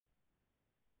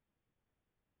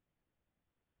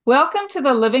Welcome to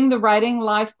the Living the Writing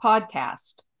Life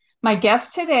podcast. My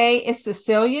guest today is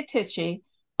Cecelia Tichi,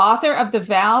 author of the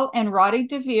Val and Roddy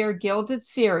DeVere Gilded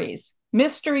series,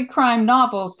 mystery crime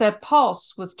novels that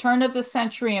pulse with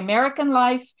turn-of-the-century American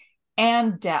life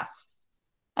and death.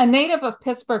 A native of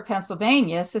Pittsburgh,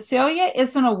 Pennsylvania, Cecelia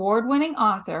is an award-winning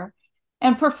author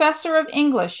and professor of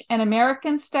English and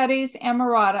American Studies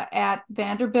Emerita at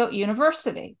Vanderbilt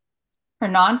University. Her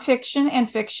nonfiction and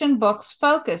fiction books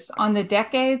focus on the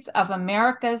decades of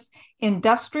America's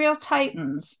industrial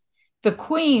titans, the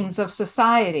queens of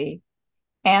society,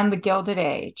 and the Gilded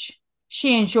Age.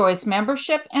 She enjoys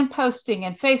membership and posting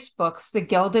in Facebook's The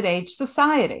Gilded Age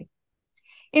Society.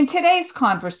 In today's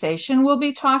conversation, we'll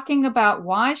be talking about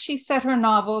why she set her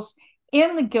novels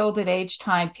in the Gilded Age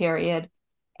time period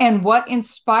and what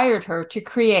inspired her to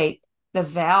create the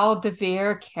Val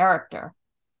DeVere character.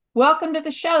 Welcome to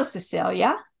the show,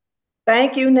 Cecelia.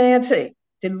 Thank you, Nancy.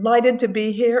 Delighted to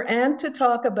be here and to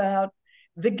talk about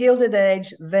the Gilded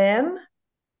Age then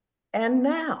and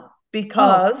now, Oh,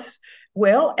 because,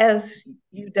 well, as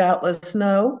you doubtless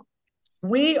know,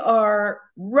 we are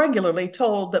regularly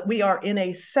told that we are in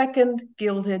a second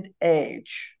Gilded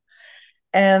Age.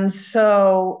 And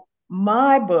so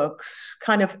my books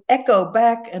kind of echo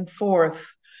back and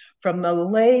forth from the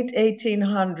late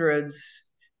 1800s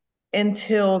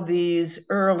until these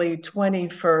early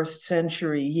 21st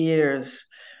century years.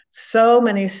 So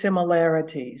many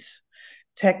similarities.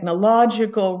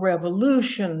 Technological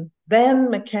revolution, then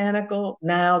mechanical,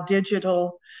 now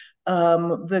digital.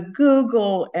 The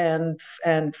Google and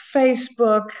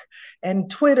Facebook and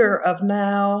Twitter of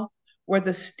now were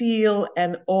the steel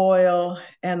and oil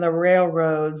and the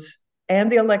railroads and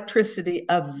the electricity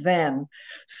of then.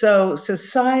 So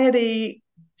society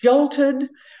jolted,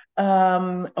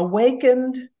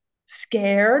 awakened,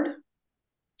 scared,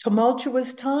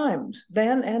 tumultuous times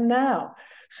then and now.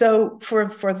 So for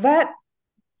that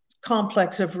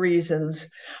complex of reasons,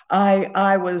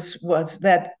 I was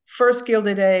that first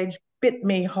Gilded Age bit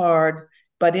me hard,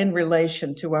 but in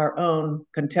relation to our own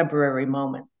contemporary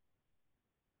moment.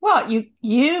 well,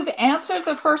 you've answered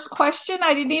the first question.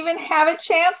 I didn't even have a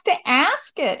chance to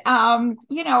ask it.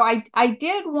 I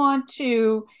did want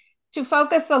to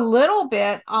focus a little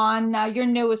bit on your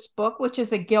newest book, which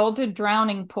is A Gilded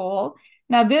Drowning Pool.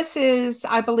 Now, this is,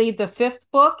 I believe, the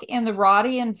fifth book in the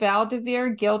Roddy and Val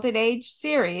DeVere Gilded Age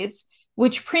series,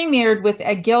 which premiered with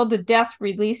A Gilded Death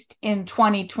released in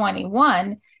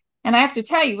 2021. And I have to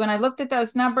tell you, when I looked at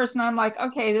those numbers and I'm like,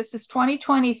 okay, this is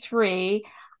 2023.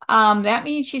 That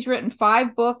means she's written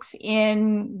five books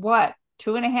in what,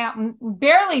 two and a half,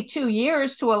 barely 2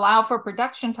 years to allow for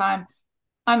production time.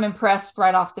 I'm impressed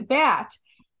right off the bat.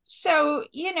 So,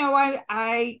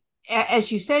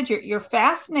 as you said, you're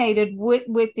fascinated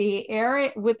with the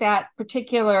era, with that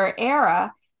particular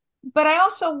era. But I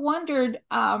also wondered,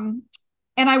 and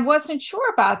I wasn't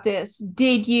sure about this.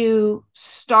 Did you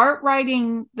start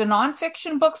writing the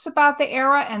nonfiction books about the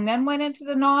era and then went into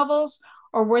the novels,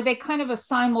 or were they kind of a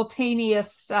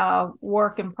simultaneous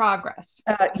work in progress?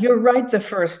 You're right the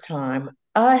first time.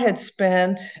 I had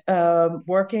spent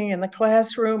working in the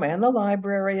classroom and the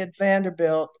library at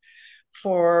Vanderbilt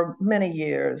for many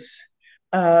years,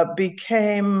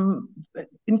 became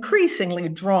increasingly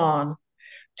drawn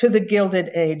to the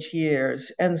Gilded Age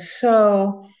years. And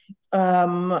so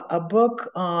a book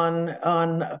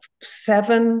on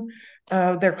seven,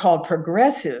 they're called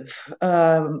progressive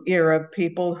era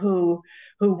people who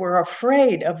were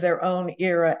afraid of their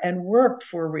era and worked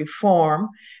for reform.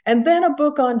 And then a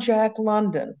book on Jack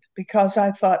London, because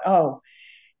I thought, oh,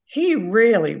 he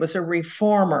really was a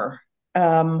reformer.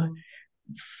 Um,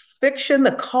 Fiction,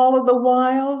 The Call of the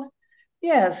Wild,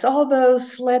 yes, all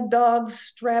those sled dogs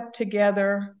strapped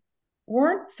together,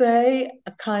 weren't they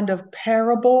a kind of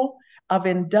parable of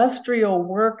industrial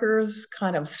workers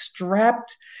kind of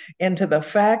strapped into the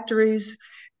factories?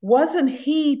 Wasn't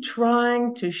he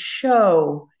trying to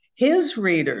show his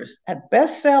readers at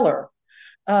bestseller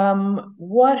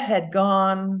what had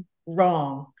gone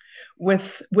wrong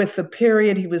with the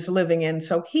period he was living in?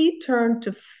 So he turned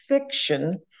to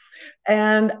fiction,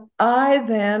 and I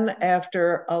then,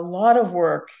 after a lot of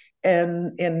work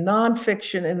in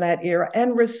nonfiction in that era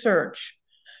and research,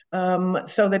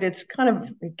 so that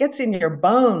it gets in your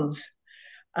bones.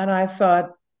 And I thought,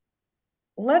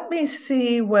 let me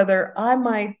see whether I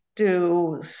might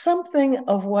do something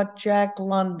of what Jack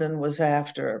London was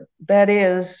after. That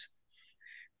is,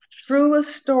 through a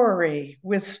story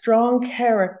with strong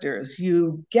characters,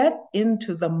 you get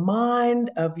into the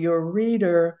mind of your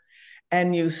reader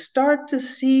and you start to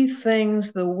see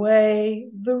things the way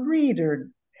the reader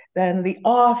and the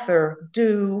author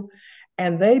do.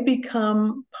 and they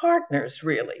become partners,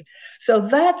 really. So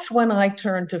that's when I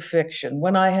turned to fiction,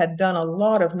 when I had done a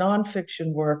lot of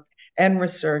nonfiction work and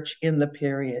research in the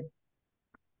period.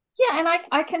 Yeah, and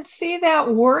I can see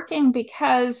that working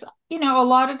because, a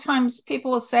lot of times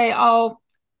people will say, oh,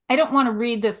 I don't want to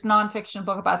read this nonfiction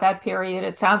book about that period.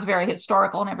 It sounds very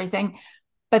historical and everything.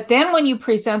 But then when you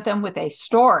present them with a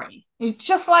story, it's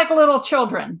just like little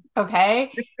children,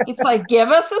 okay? It's like, give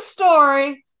us a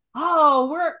story. Oh,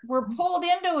 we're pulled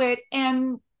into it,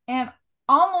 and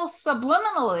almost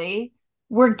subliminally,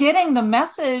 we're getting the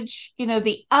message,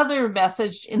 the other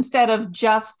message, instead of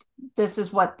just this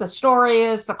is what the story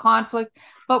is, the conflict,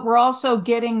 but we're also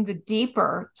getting the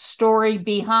deeper story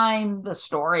behind the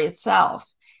story itself.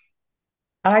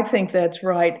 I think that's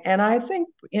right. And I think,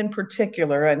 in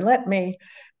particular, and let me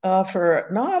offer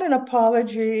not an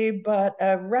apology, but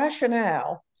a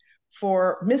rationale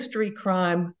for mystery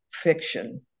crime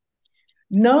fiction.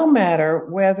 No matter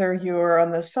whether you're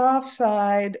on the soft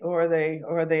side or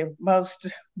the most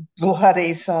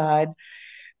bloody side,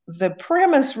 the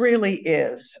premise really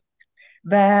is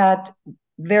that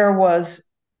there was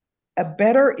a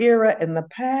better era in the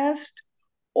past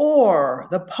or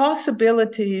the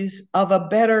possibilities of a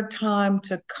better time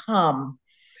to come.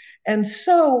 And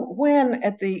so when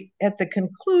at the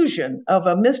conclusion of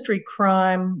a mystery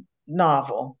crime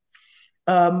novel,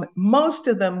 most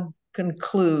of them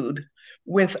conclude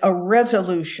with a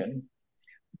resolution.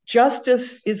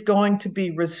 Justice is going to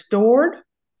be restored,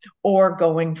 or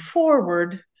going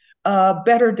forward,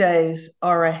 better days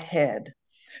are ahead.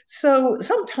 So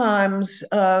sometimes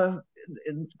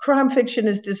crime fiction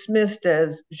is dismissed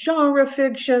as genre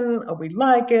fiction. Oh, we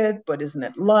like it, but isn't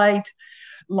it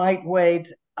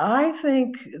lightweight? I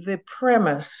think the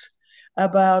premise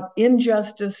about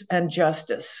injustice and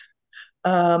justice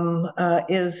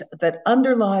is that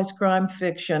underlies crime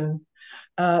fiction,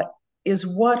 uh, is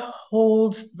what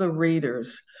holds the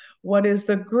readers. What is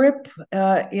the grip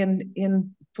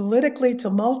in politically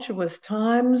tumultuous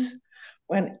times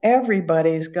when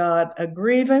everybody's got a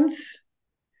grievance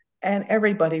and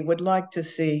everybody would like to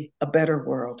see a better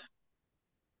world.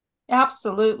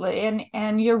 Absolutely.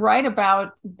 And you're right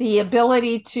about the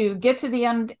ability to get to the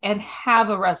end and have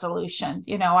a resolution.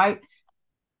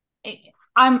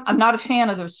 I'm not a fan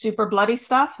of the super bloody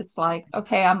stuff. It's like,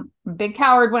 okay, I'm a big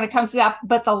coward when it comes to that,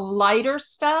 but the lighter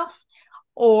stuff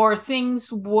or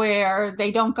things where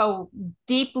they don't go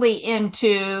deeply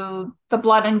into the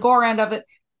blood and gore end of it,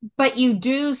 but you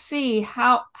do see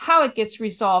how it gets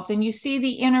resolved, and you see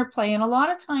the interplay, and a lot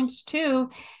of times too,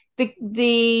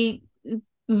 the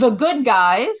the good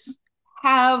guys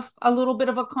have a little bit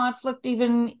of a conflict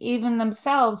even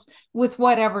themselves with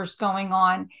whatever's going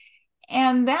on,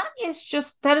 and that is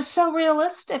so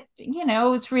realistic.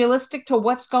 It's realistic to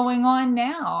what's going on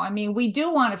now. I mean, we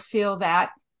do want to feel that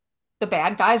the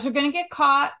bad guys are going to get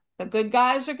caught, the good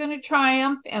guys are going to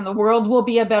triumph, and the world will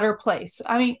be a better place.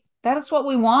 I mean, that is what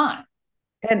we want.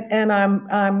 And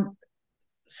I'm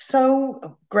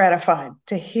so gratified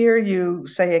to hear you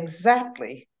say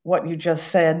exactly what you just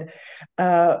said,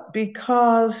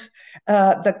 because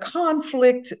the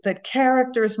conflict that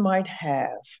characters might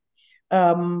have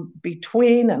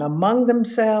between and among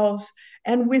themselves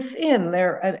and within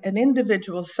an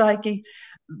individual psyche,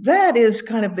 that is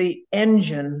kind of the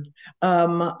engine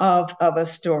of a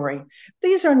story.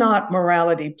 These are not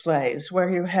morality plays where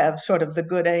you have sort of the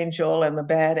good angel and the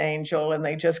bad angel, and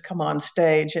they just come on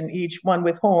stage, and each one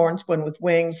with horns, one with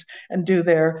wings, and do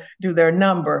their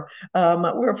number.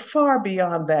 We're far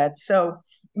beyond that. So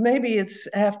maybe it's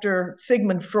after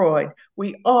Sigmund Freud,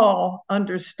 we all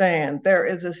understand there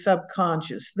is a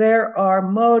subconscious. There are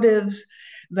motives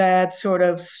that sort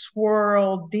of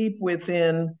swirl deep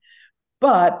within,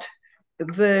 but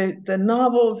the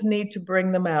novels need to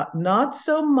bring them out. Not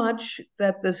so much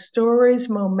that the story's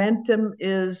momentum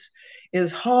is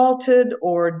halted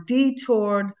or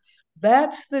detoured.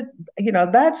 That's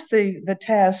the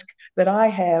task that I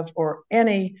have, or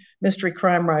any mystery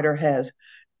crime writer has.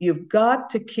 You've got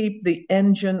to keep the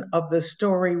engine of the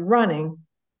story running,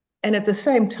 and at the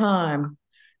same time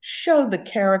show the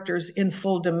characters in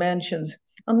full dimensions.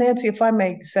 Nancy, if I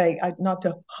may say, not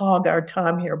to hog our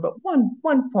time here, but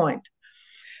one point.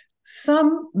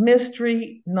 Some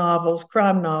mystery novels,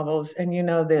 crime novels, and you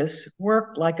know this,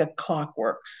 work like a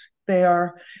clockworks.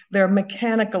 They're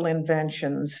mechanical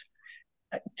inventions.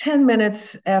 10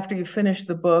 minutes after you finish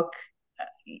the book,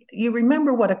 you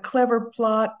remember what a clever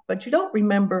plot, but you don't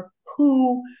remember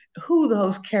who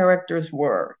those characters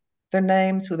were, their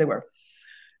names, who they were.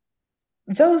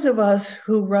 Those of us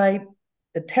who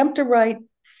attempt to write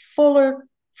fuller,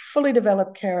 fully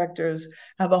developed characters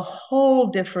have a whole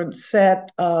different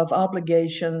set of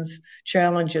obligations,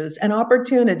 challenges, and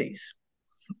opportunities.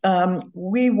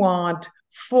 We want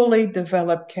fully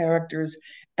developed characters,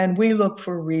 and we look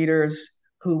for readers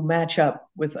who match up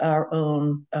with our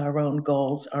own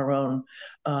goals, our own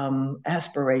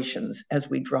aspirations as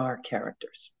we draw our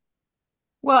characters.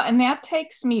 Well, and that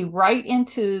takes me right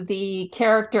into the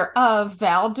character of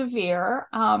Val DeVere.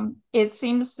 It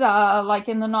seems like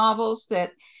in the novels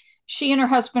that she and her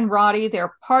husband Roddy,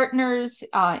 they're partners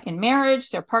in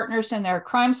marriage, they're partners in their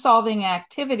crime-solving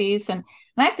activities. And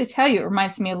I have to tell you, it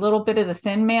reminds me a little bit of the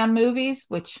Thin Man movies,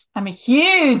 which I'm a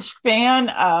huge fan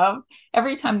of.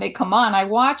 Every time they come on, I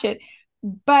watch it.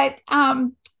 But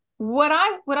what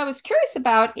I was curious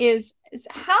about is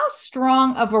how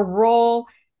strong of a role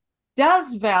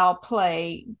does Val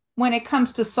play when it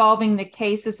comes to solving the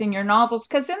cases in your novels?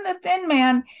 Because in The Thin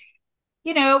Man,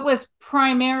 it was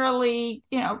primarily,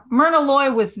 Myrna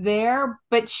Loy was there,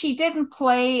 but she didn't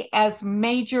play as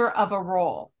major of a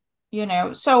role,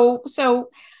 So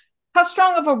how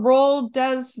strong of a role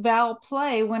does Val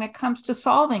play when it comes to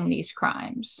solving these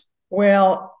crimes?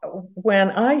 Well,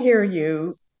 when I hear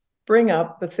you bring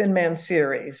up the Thin Man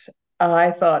series,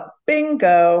 I thought,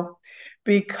 bingo,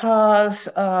 because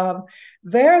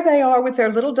there they are with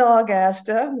their little dog,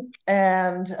 Asta,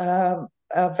 and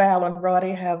Val and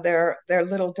Roddy have their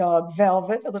little dog,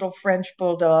 Velvet, a little French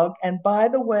bulldog. And by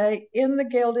the way, in the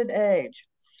Gilded Age,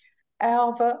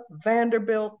 Alva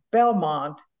Vanderbilt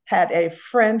Belmont had a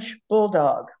French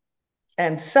bulldog.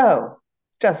 And so,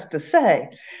 just to say,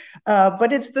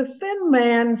 but it's the Thin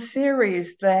Man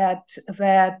series that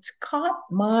caught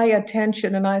my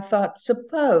attention, and I thought,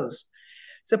 suppose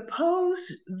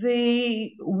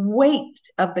the weight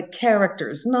of the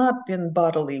characters, not in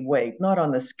bodily weight, not on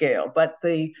the scale, but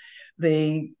the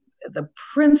the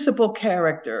principal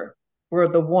character were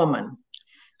the woman.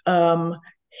 Um,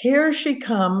 Here she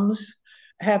comes,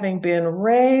 having been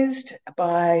raised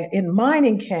in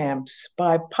mining camps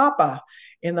by Papa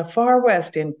in the far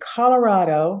west in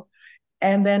Colorado,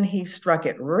 and then he struck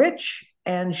it rich,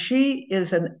 and she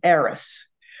is an heiress.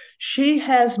 She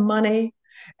has money,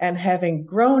 and having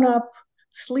grown up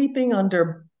sleeping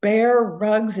under bare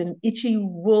rugs and itchy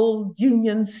wool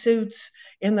union suits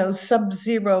in those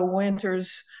sub-zero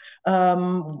winters,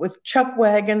 with chuck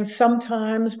wagons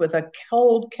sometimes, with a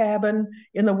cold cabin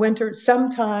in the winter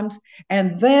sometimes,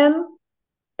 and then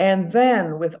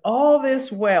with all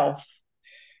this wealth,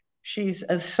 she's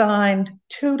assigned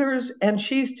tutors, and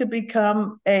she's to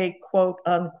become a quote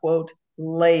unquote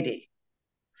lady.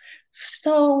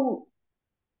 So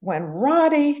when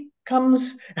Roddy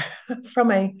comes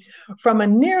from a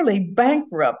nearly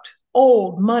bankrupt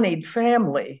old moneyed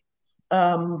family,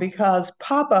 because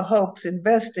Papa hopes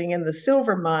investing in the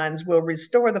silver mines will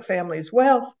restore the family's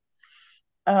wealth.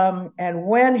 And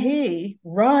when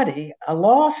Roddy, a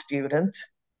law student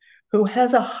who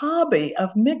has a hobby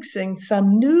of mixing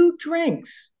some new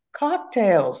drinks,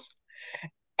 cocktails,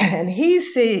 and he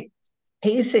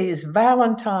sees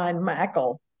Valentine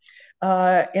Mackle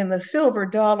in the Silver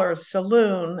Dollar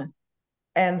Saloon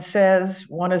and says,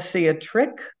 "Want to see a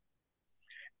trick?"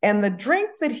 And the drink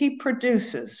that he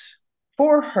produces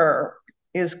for her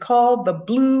is called the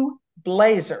Blue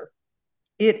Blazer.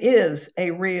 It is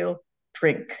a real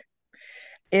drink.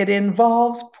 It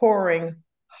involves pouring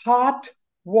hot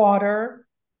water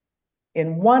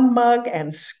in one mug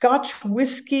and Scotch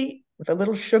whiskey with a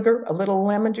little sugar, a little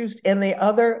lemon juice in the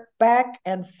other, back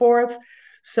and forth.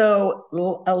 So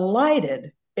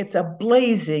lighted, it's a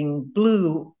blazing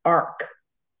blue arc.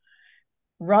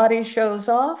 Roddy shows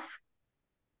off.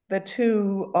 The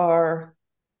two are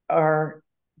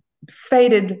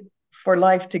fated for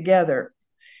life together,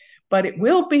 but it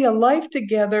will be a life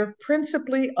together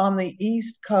principally on the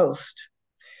East Coast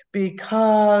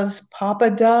because Papa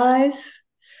dies.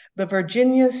 The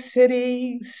Virginia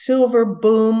City silver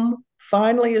boom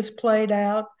finally is played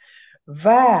out.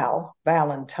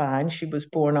 Valentine, she was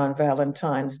born on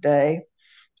Valentine's Day.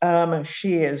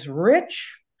 She is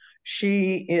rich.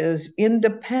 She is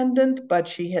independent, but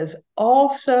she has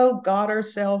also got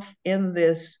herself in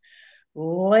this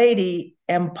lady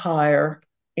empire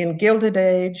in Gilded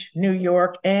Age, New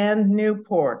York, and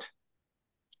Newport.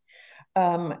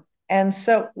 And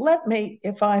so let me,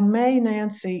 if I may,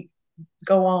 Nancy,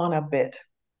 go on a bit.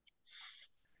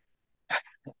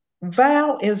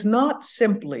 Val is not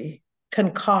simply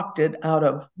concocted out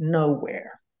of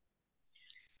nowhere.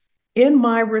 In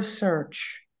my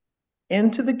research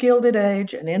into the Gilded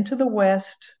Age and into the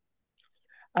West,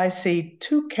 I see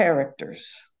two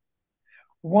characters.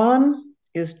 One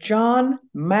is John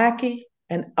Mackey,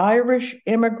 an Irish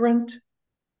immigrant.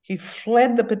 He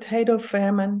fled the potato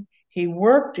famine. He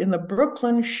worked in the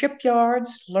Brooklyn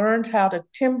shipyards, learned how to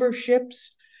timber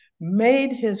ships,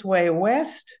 made his way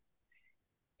west.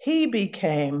 He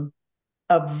became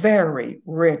a very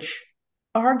rich,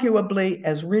 arguably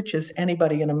as rich as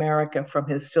anybody in America from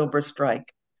his silver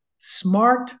strike.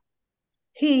 Smart.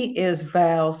 He is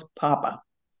Val's papa.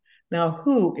 Now,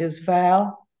 who is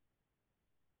Val?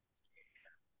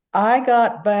 I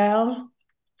got Val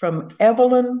from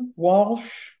Evelyn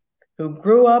Walsh, who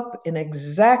grew up in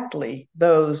exactly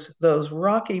those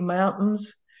Rocky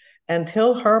Mountains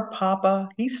until her papa,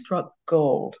 he struck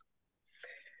gold.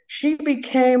 She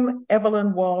became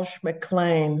Evelyn Walsh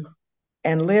McLean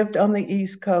and lived on the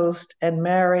East Coast and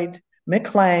married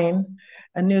McLean,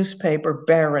 a newspaper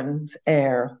baron's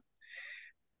heir.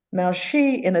 Now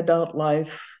she in adult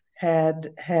life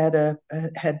had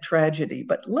tragedy,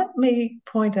 but let me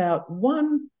point out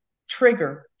one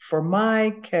trigger for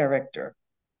my character.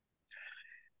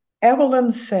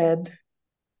 Evelyn said,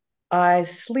 "I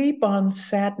sleep on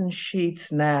satin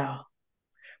sheets now,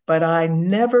 but I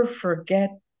never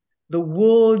forget the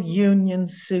wool union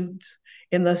suits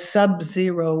in the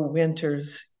sub-zero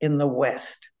winters in the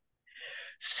West."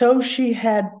 So she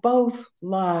had both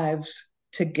lives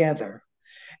together.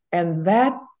 And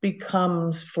that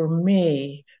becomes for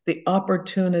me the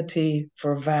opportunity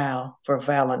for Val, for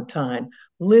Valentine,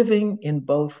 living in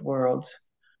both worlds.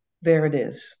 There it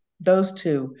is. Those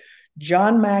two.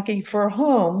 John Mackey, for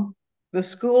whom the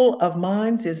School of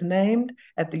Mines is named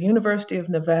at the University of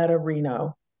Nevada,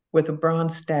 Reno, with a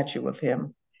bronze statue of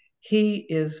him. He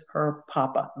is her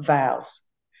papa, Val's,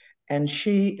 and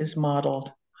she is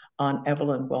modeled on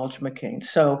Evelyn Welch McCain.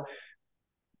 So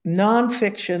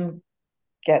nonfiction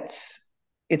gets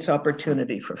its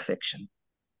opportunity for fiction.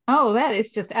 Oh, that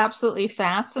is just absolutely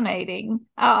fascinating.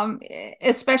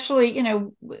 Especially,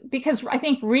 because I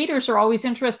think readers are always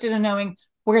interested in knowing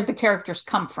where the characters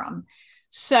come from.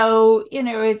 So,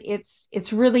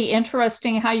 it's really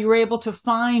interesting how you were able to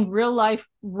find real life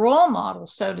role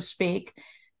models, so to speak,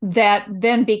 that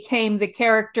then became the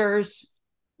characters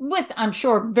with, I'm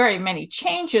sure, very many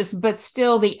changes, but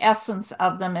still the essence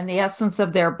of them and the essence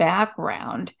of their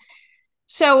background.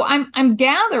 So I'm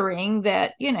gathering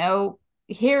that,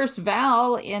 here's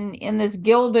Val in this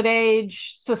Gilded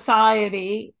Age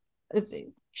society.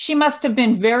 She must have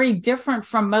been very different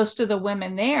from most of the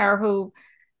women there who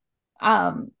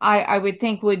I would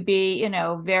think would be,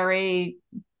 very,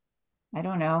 I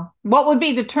don't know. What would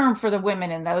be the term for the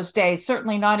women in those days?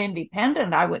 Certainly not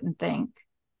independent, I wouldn't think.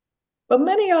 But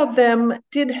many of them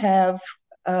did have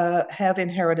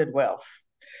inherited wealth,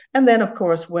 and then of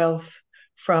course wealth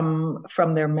from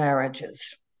their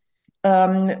marriages.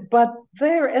 But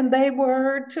there and they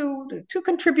were to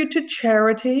contribute to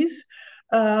charities,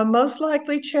 most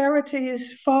likely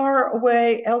charities far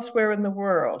away elsewhere in the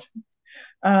world.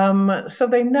 So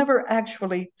they never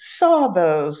actually saw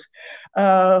those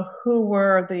who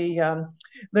were the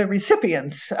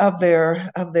recipients of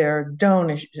their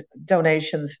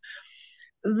donations.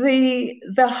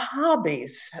 The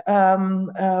hobbies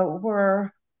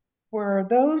were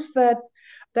those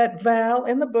that Val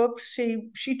in the books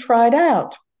she tried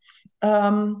out.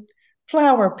 Um,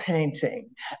 Flower painting,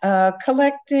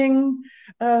 collecting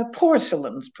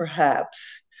porcelains,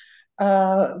 perhaps.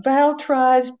 Val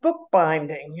tries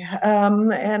bookbinding,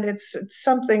 and it's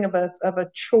something of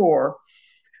a chore.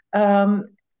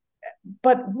 Um,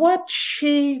 but what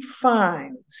she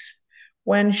finds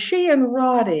when she and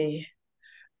Roddy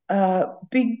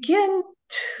begin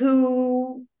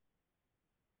to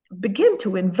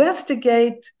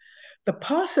investigate the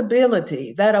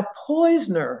possibility that a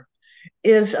poisoner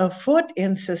is afoot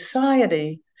in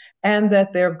society and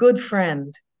that their good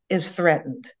friend is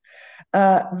threatened.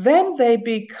 Then they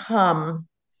become,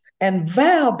 and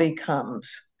Val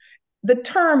becomes, the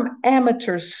term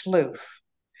amateur sleuth.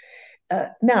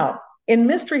 Now, in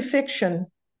mystery fiction,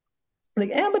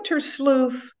 the amateur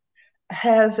sleuth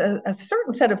has a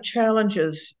certain set of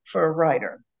challenges for a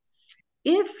writer.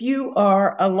 If you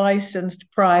are a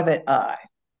licensed private eye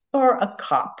or a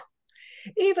cop,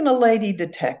 even a lady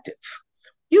detective,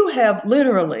 you have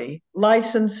literally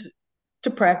license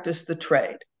to practice the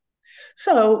trade.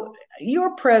 So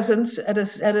your presence at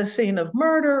a scene of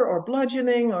murder or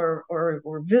bludgeoning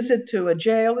or visit to a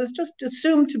jail is just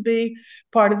assumed to be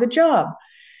part of the job.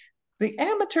 The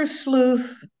amateur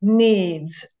sleuth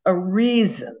needs a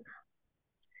reason.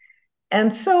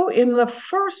 And so in the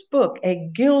first book, A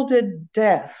Gilded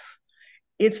Death,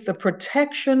 it's the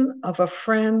protection of a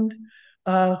friend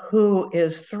who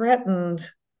is threatened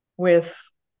with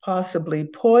possibly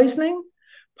poisoning,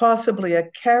 possibly a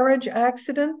carriage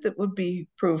accident that would be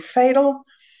prove fatal,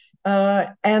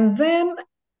 And then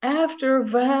after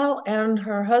Val and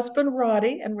her husband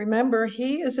Roddy, and remember,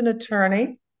 he is an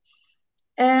attorney,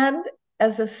 and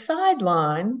as a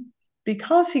sideline,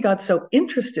 because he got so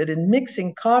interested in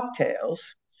mixing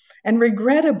cocktails, and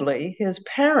regrettably, his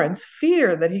parents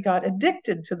fear that he got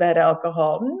addicted to that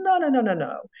alcohol. No, no, no, no,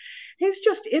 no. He's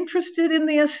just interested in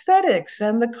the aesthetics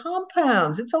and the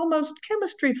compounds. It's almost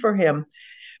chemistry for him.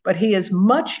 But he is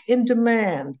much in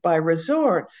demand by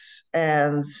resorts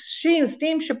and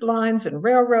steamship lines and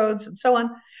railroads and so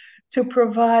on to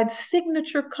provide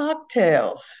signature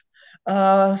cocktails.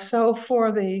 So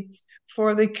for the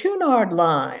Cunard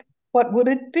line, what would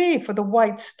it be for the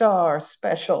White Star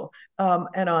special,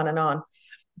 and on and on.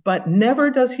 But never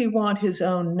does he want his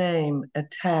own name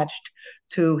attached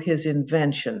to his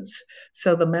inventions.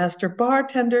 So the master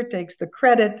bartender takes the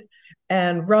credit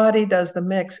and Roddy does the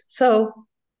mix. So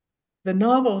the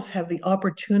novels have the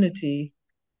opportunity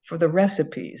for the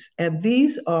recipes, and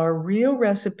these are real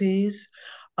recipes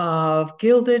of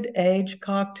Gilded Age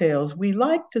cocktails. We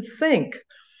like to think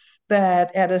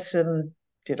that Edison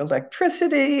did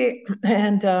electricity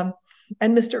and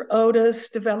Mr. Otis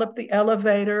developed the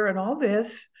elevator and all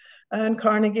this, and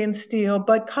Carnegie and Steele,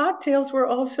 but cocktails were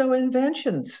also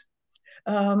inventions.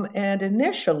 And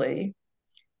initially,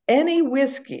 any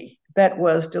whiskey that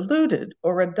was diluted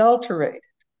or adulterated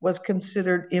was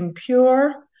considered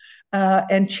impure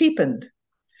and cheapened.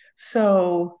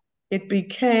 So it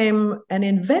became an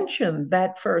invention,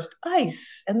 that first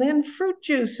ice and then fruit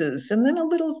juices and then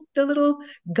the little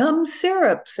gum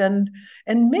syrups and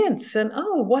mints and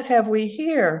oh, what have we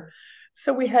here?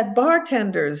 So we had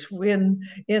bartenders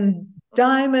in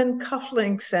diamond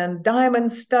cufflinks and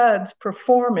diamond studs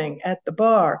performing at the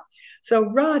bar. So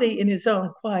Roddy, in his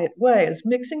own quiet way, is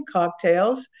mixing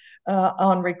cocktails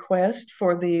on request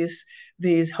for these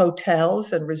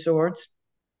hotels and resorts.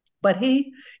 But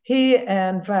he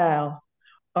and Val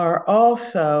are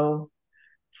also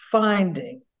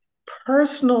finding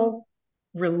personal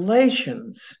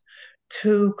relations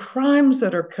to crimes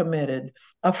that are committed.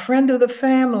 A friend of the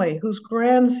family whose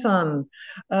grandson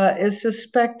is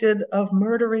suspected of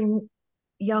murdering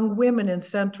young women in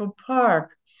Central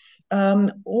Park,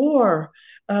 or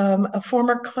a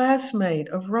former classmate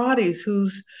of Roddy's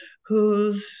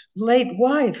whose late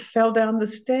wife fell down the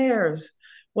stairs.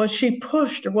 Was she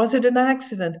pushed or was it an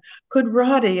accident? Could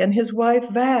Roddy and his wife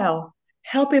Val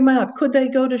help him out? Could they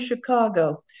go to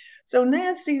Chicago? So,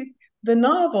 Nancy, the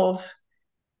novels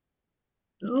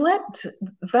let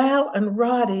Val and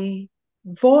Roddy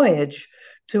voyage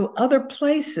to other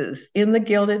places in the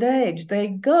Gilded Age. They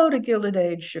go to Gilded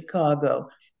Age Chicago.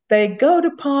 They go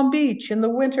to Palm Beach in the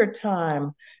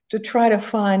wintertime to try to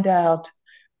find out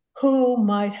who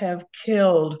might have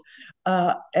killed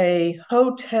a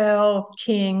hotel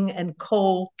king and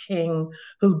coal king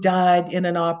who died in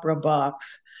an opera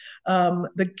box.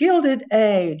 The Gilded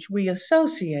Age we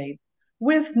associate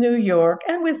with New York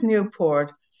and with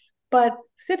Newport, but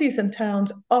cities and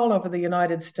towns all over the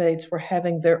United States were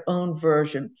having their own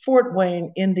version. Fort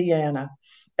Wayne, Indiana,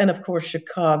 and of course,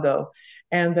 Chicago,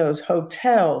 and those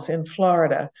hotels in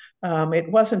Florida. It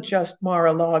wasn't just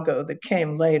Mar-a-Lago that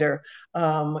came later.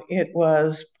 It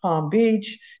was Palm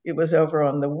Beach. It was over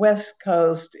on the West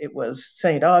Coast. It was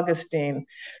St. Augustine.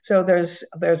 So there's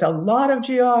a lot of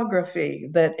geography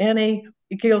that any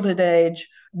Gilded Age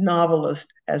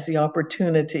novelist has the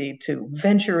opportunity to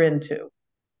venture into.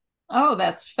 Oh,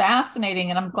 that's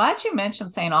fascinating. And I'm glad you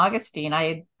mentioned St. Augustine.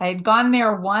 I had gone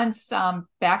there once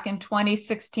back in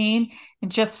 2016 and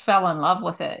just fell in love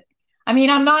with it. I mean,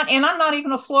 I'm not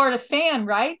even a Florida fan,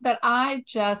 right? But I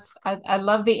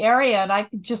love the area and I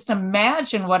could just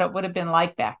imagine what it would have been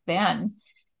like back then,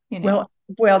 you know. Well,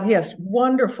 well, yes,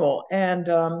 wonderful. And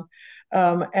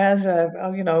as a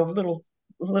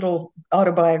little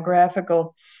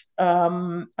autobiographical,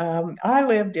 I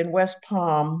lived in West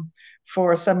Palm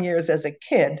for some years as a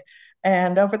kid,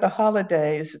 and over the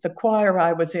holidays, the choir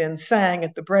I was in sang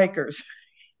at the Breakers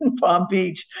in Palm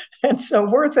Beach, and so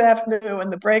Worth Avenue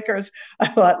and the Breakers. I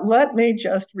thought, let me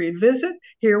just revisit.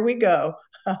 Here we go,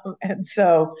 and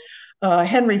so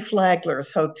Henry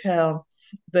Flagler's hotel,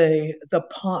 the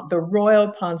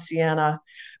Royal Ponciana,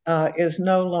 is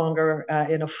no longer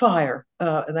in a fire,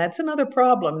 and that's another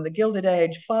problem in the Gilded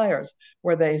Age fires.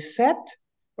 Were they set,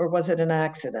 or was it an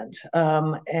accident?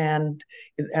 And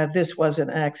this was an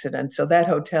accident, so that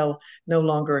hotel no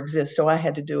longer exists. So I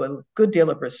had to do a good deal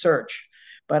of research,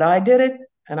 but I did it,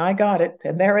 and I got it,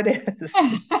 and there it is.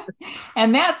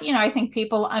 And that's, I think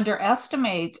people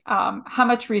underestimate how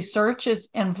much research is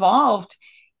involved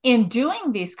in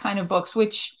doing these kind of books,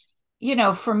 which,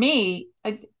 for me,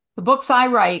 the books I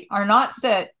write are not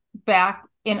set back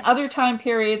in other time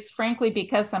periods, frankly,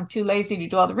 because I'm too lazy to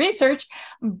do all the research.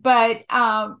 But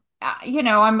I'm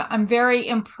very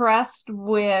impressed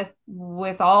with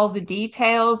all the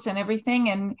details and everything,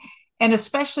 and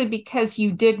especially because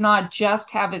you did not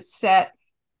just have it set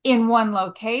in one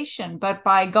location, but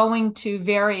by going to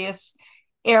various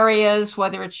areas,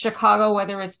 whether it's Chicago,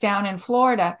 whether it's down in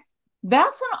Florida.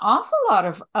 That's an awful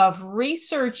lot of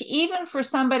research, even for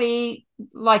somebody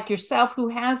like yourself who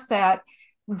has that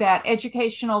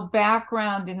educational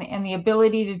background and the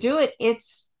ability to do it.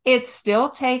 It still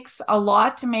takes a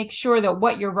lot to make sure that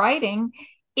what you're writing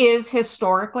is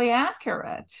historically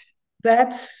accurate.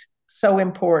 That's so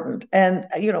important. And,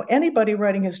 anybody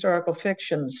writing historical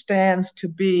fiction stands to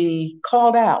be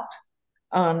called out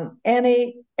on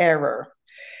any error.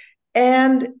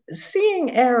 And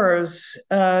seeing errors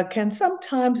can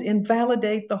sometimes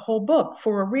invalidate the whole book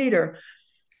for a reader.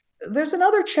 There's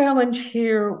another challenge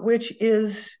here, which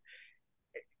is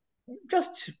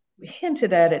just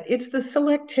hinted at it. It's the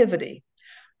selectivity.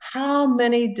 How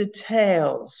many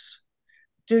details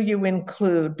do you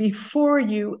include before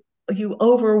you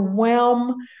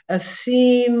overwhelm a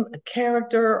scene, a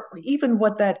character, or even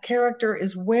what that character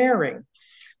is wearing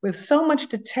with so much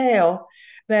detail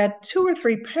that 2 or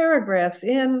 3 paragraphs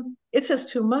in, it's just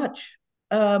too much.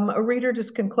 A reader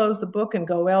just can close the book and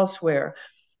go elsewhere.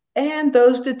 And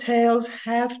those details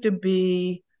have to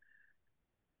be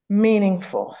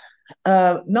meaningful,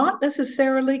 not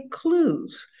necessarily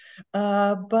clues,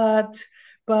 but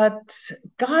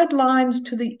guidelines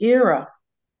to the era.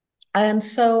 And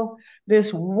so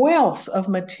this wealth of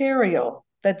material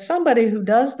that somebody who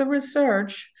does the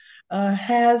research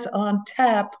has on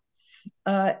tap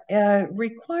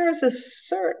requires a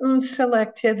certain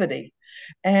selectivity.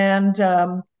 And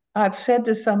I've said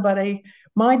to somebody,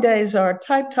 my days are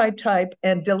type, type, type,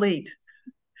 and delete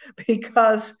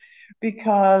because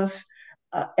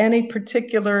any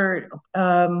particular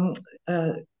uh,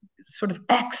 sort of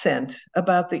accent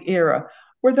about the era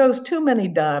were those too many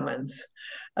diamonds.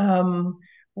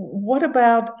 What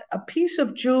about a piece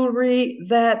of jewelry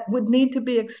that would need to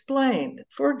be explained?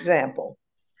 For example,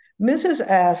 Mrs.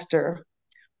 Astor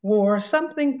wore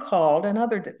something called, and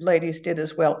other ladies did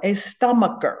as well, a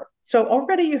stomacher. So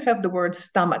already you have the word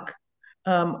stomach,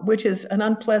 which is an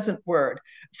unpleasant word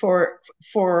for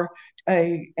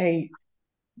a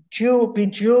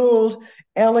bejeweled,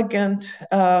 elegant,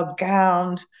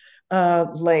 gowned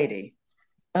lady.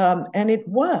 And it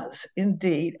was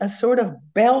indeed a sort of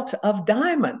belt of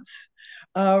diamonds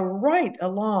right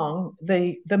along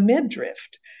the midriff.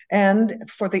 And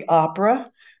for the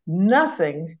opera,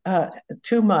 nothing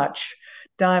too much.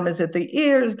 Diamonds at the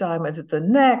ears, diamonds at the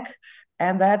neck,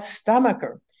 and that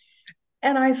stomacher.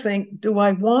 And I think, do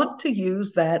I want to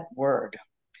use that word?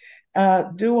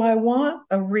 Do I want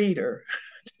a reader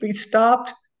to be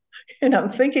stopped,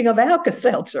 thinking of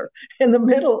Alka-Seltzer in the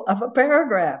middle of a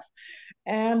paragraph?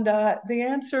 And the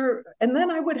answer, and then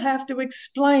I would have to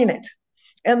explain it.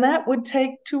 And that would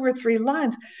take 2 or 3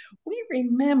 lines. We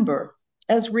remember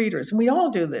as readers, and we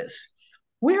all do this,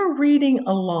 we're reading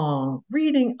along,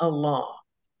 reading along.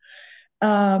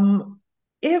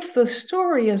 If the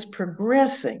story is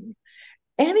progressing,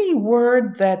 any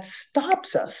word that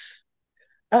stops us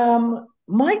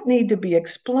might need to be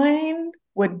explained,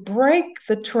 would break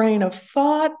the train of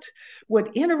thought, would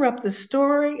interrupt the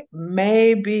story,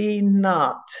 maybe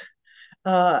not.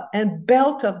 And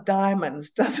belt of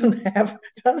diamonds doesn't have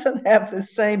the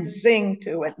same zing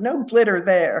to it. No glitter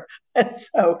there. And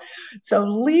so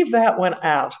leave that one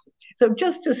out. So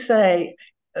just to say,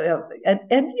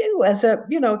 and you as a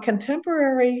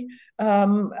contemporary,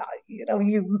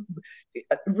 you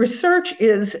research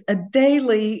is a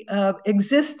daily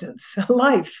existence,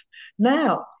 life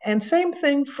now, and same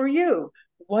thing for you.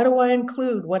 What do I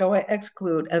include? What do I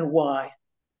exclude? And why?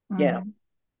 Yeah, Mm-hmm.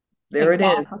 there it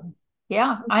Exactly. is.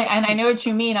 Yeah, I know what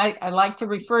you mean. I like to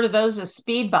refer to those as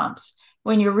speed bumps.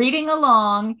 When you're reading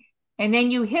along and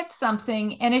then you hit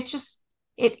something and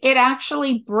it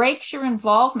actually breaks your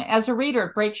involvement as a reader,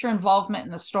 it breaks your involvement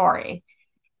in the story.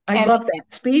 I And love that.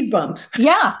 Speed bumps.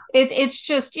 yeah, it's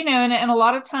just, and a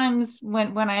lot of times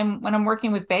when I'm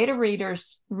working with beta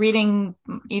readers reading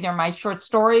either my short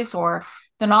stories or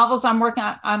the novels I'm working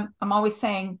on, I'm always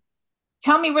saying,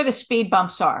 tell me where the speed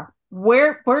bumps are.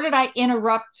 Where did I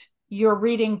interrupt your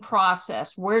reading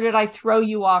process? Where did I throw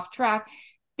you off track?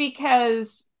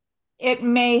 Because it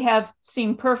may have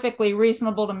seemed perfectly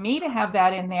reasonable to me to have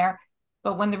that in there,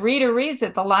 but when the reader reads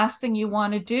it, the last thing you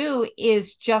want to do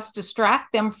is just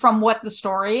distract them from what the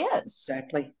story is.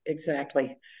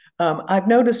 Exactly. I've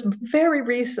noticed very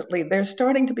recently they're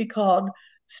starting to be called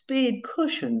speed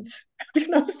cushions. Have you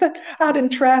noticed that out in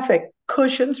traffic?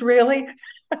 Cushions, really?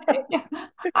 Yeah,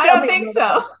 I Tell don't me think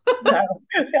another so. one.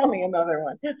 No, tell me another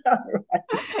one.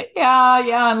 Yeah,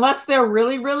 yeah. Unless they're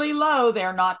really, really low,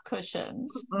 they're not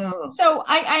cushions. Mm. So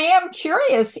I am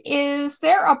curious, is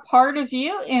there a part of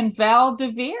you in Val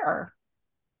Devere?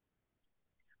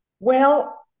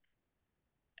 Well,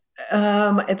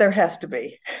 there has to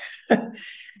be.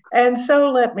 And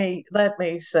so let me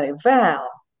say, Val,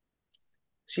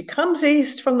 she comes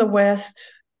east from the west.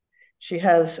 She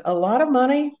has a lot of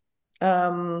money.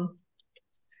 Um,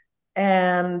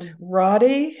 and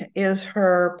Roddy is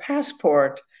her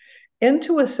passport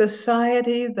into a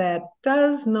society that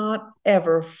does not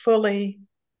ever fully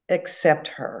accept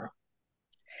her.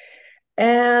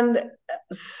 And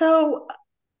so,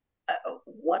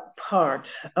 what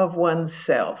part of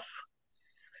oneself?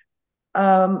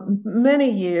 Many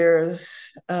years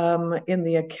in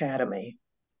the academy,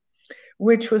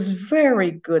 which was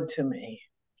very good to me,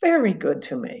 very good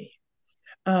to me.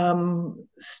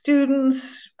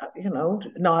 Students,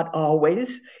 not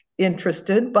always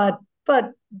interested, but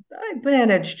I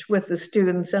managed with the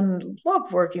students and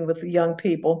loved working with the young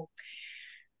people.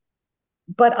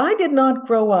 But I did not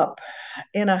grow up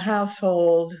in a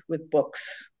household with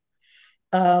books.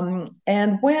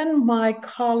 And when my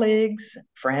colleagues,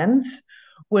 friends,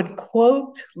 would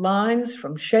quote lines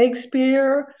from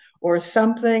Shakespeare or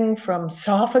something from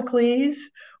Sophocles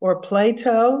or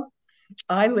Plato,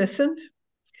 I listened.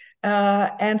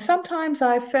 And sometimes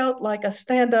I felt like a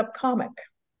stand up comic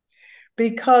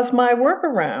because my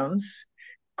workarounds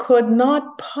could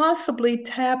not possibly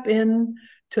tap in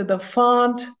to the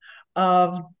font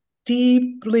of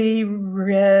deeply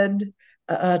read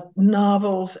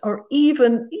novels or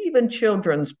even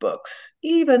children's books,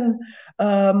 even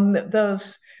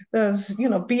those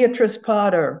Beatrice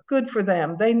Potter. Good for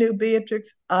them. They knew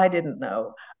Beatrix. I didn't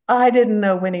know. I didn't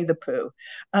know Winnie the Pooh.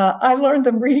 I learned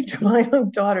them reading to my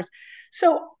own daughters.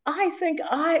 So I think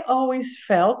I always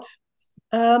felt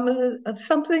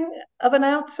something of an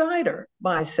outsider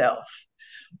myself.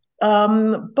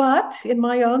 But in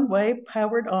my own way,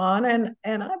 powered on.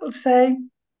 And I will say,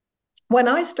 when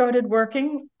I started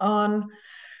working on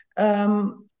a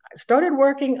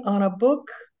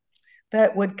book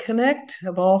that would connect,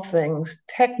 of all things,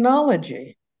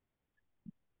 technology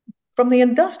from the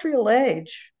industrial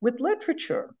age with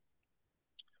literature.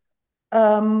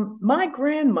 My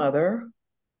grandmother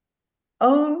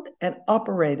owned and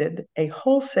operated a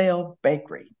wholesale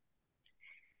bakery.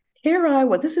 Here I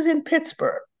was, this is in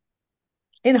Pittsburgh,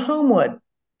 in Homewood,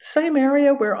 same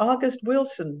area where August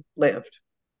Wilson lived.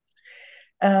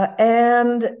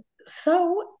 And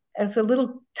so, as a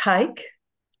little tyke,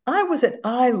 I was at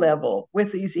eye level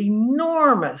with these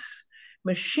enormous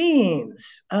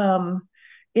machines,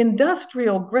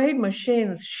 industrial grade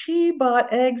machines. She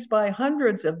bought eggs by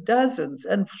hundreds of dozens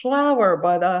and flour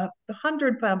by the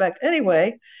 100-pound bags.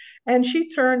 Anyway, and she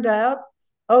turned out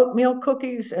oatmeal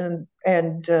cookies and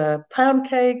pound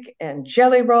cake and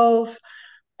jelly rolls.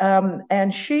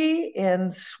 And she,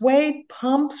 in suede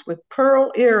pumps with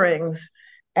pearl earrings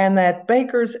and that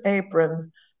baker's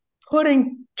apron,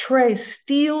 putting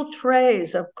steel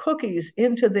trays of cookies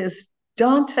into this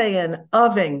Dantean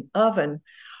oven,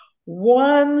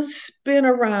 one spin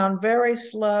around very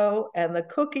slow, and the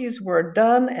cookies were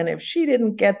done. And if she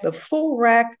didn't get the full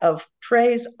rack of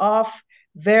trays off,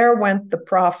 there went the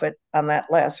profit on that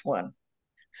last one.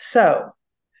 So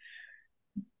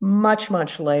much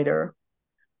later,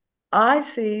 I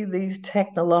see these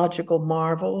technological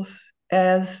marvels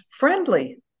as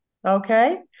friendly,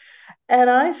 okay? And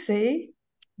I see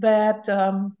that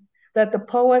the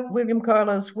poet William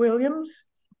Carlos Williams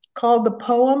called the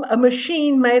poem a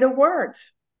machine made of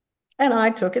words. And I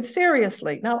took it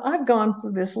seriously. Now, I've gone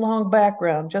through this long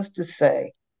background just to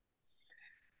say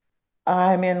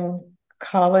I'm in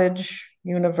college,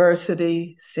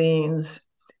 university scenes,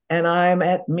 and I'm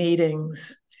at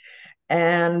meetings,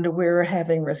 and we're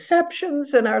having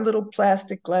receptions in our little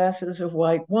plastic glasses of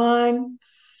white wine.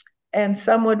 And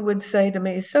someone would say to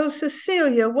me, "So,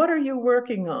 Cecelia, what are you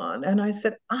working on?" And I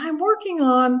said, "I'm working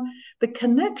on the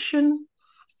connection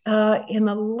in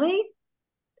the late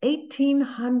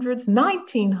 1800s,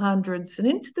 1900s, and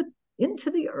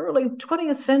into the early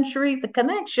 20th century, the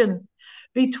connection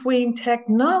between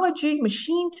technology,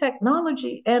 machine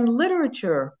technology, and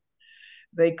literature."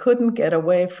 They couldn't get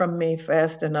away from me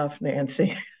fast enough,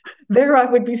 Nancy. There I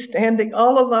would be standing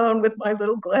all alone with my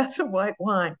little glass of white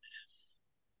wine.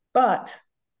 But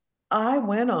I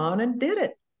went on and did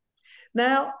it.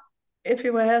 Now, if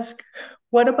you ask,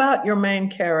 what about your main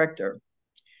character?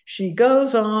 She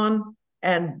goes on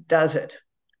and does it.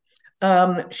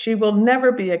 She will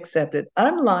never be accepted,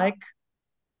 unlike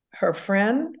her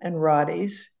friend and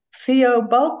Roddy's, Theo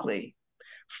Bulkley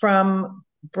from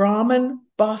Brahman,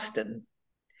 Boston.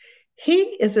 He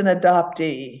is an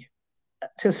adoptee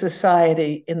to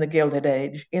society in the Gilded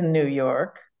Age in New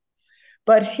York,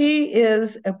 but he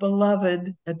is a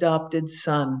beloved adopted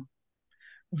son.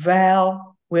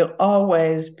 Val will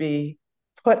always be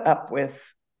put up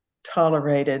with,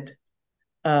 tolerated,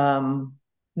 no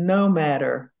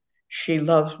matter. She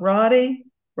loves Roddy,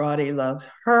 Roddy loves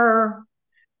her,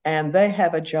 and they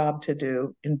have a job to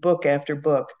do in book after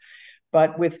book.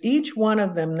 But with each one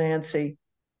of them, Nancy,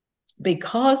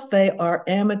 because they are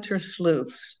amateur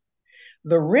sleuths,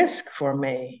 the risk for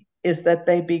me is that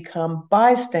they become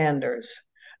bystanders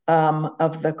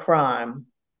of the crime.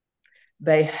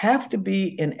 They have to be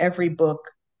in every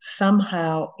book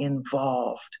somehow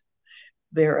involved.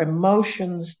 Their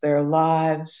emotions, their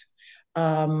lives.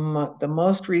 The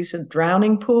most recent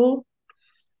drowning pool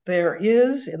there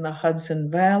is in the Hudson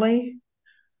Valley,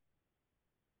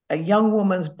 a young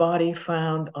woman's body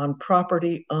found on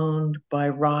property owned by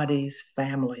Roddy's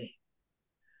family.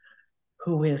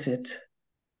 Who is it?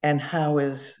 And how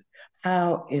is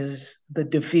the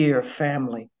DeVere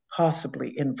family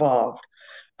possibly involved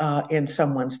in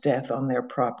someone's death on their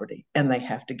property? And they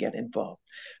have to get involved.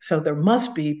 So there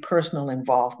must be personal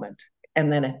involvement,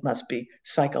 and then it must be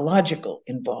psychological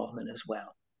involvement as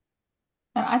well.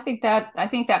 And I think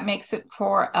that makes it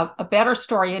for a better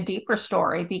story, a deeper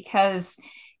story, because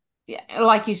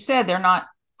like you said, they're not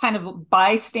kind of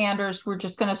bystanders. We're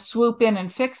just going to swoop in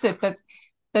and fix it, but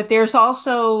there's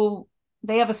also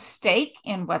they have a stake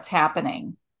in what's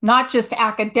happening, not just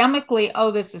academically,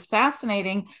 oh, this is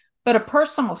fascinating, but a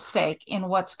personal stake in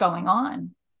what's going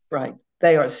on. Right.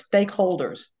 They are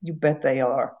stakeholders. You bet they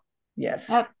are.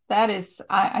 Yes. That is,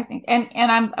 I think, and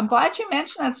I'm glad you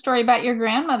mentioned that story about your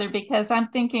grandmother, because I'm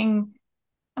thinking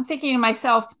to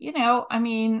myself, I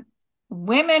mean,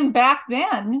 women back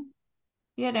then,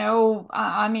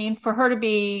 I mean, for her to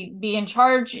be in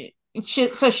charge,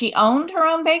 so she owned her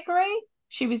own bakery.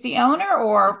 She was the owner,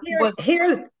 or was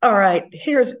All right.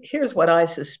 Here's what I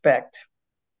suspect.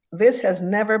 This has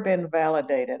never been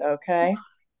validated, okay?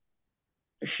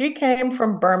 She came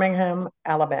from Birmingham,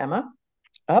 Alabama,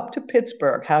 up to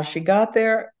Pittsburgh. How she got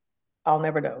there, I'll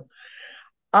never know.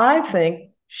 I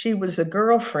think she was a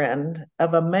girlfriend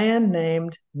of a man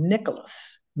named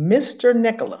Nicholas, Mr.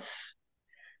 Nicholas.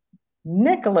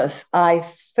 Nicholas, I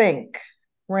think,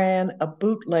 ran a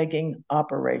bootlegging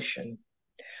operation.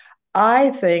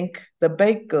 I think the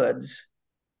baked goods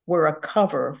were a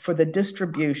cover for the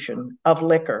distribution of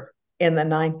liquor in the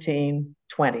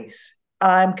 1920s.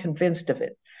 I'm convinced of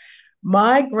it.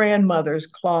 My grandmother's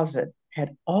closet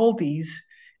had all these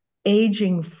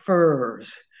aging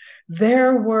furs.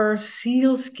 There were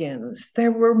sealskins,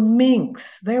 there were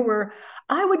minks,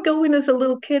 I would go in as a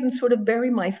little kid and sort of bury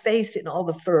my face in all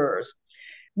the furs.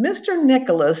 Mr.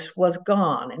 Nicholas was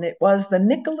gone, and it was the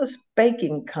Nicholas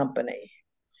Baking Company.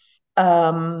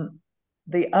 Um,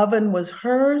 the oven was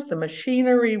hers, the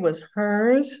machinery was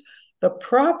hers. The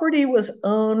property was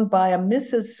owned by a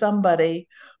Mrs. Somebody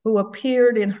who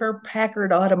appeared in her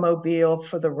Packard automobile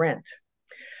for the rent.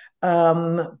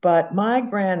 But my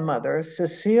grandmother,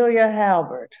 Cecelia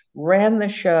Halbert, ran the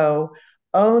show,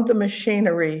 owned the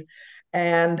machinery,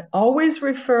 and always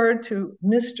referred to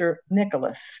Mr.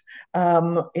 Nicholas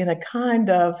in a kind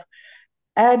of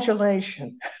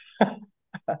adulation.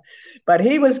 But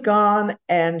he was gone,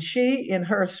 and she, in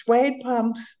her suede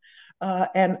pumps,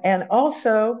 and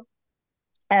also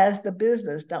as the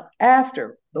business. Now,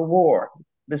 after the war,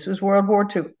 this was World War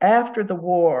II. After the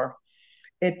war,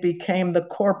 it became the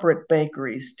corporate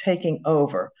bakeries taking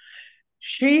over.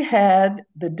 She had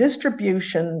the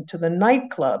distribution to the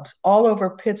nightclubs all over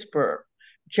Pittsburgh,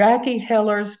 Jackie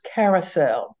Heller's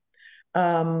Carousel,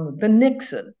 the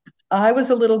Nixon. I was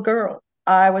a little girl.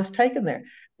 I was taken there.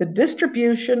 The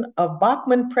distribution of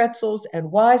Bachman pretzels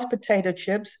and Wise potato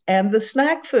chips and the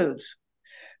snack foods.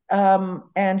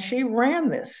 And she ran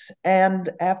this. And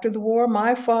after the war,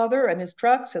 my father and his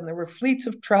trucks, and there were fleets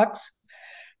of trucks.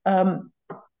 Um,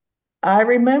 I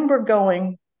remember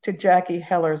going to Jackie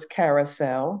Heller's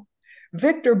Carousel.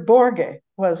 Victor Borge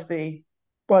was the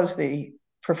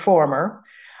performer.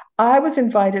 I was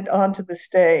invited onto the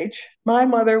stage. My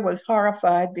mother was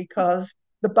horrified because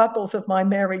the buckles of my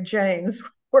Mary Janes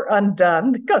were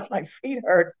undone because my feet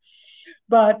hurt.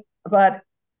 But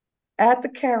at the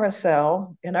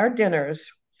carousel in our dinners,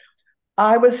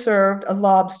 I was served a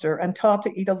lobster and taught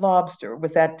to eat a lobster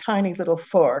with that tiny little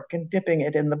fork and dipping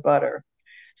it in the butter.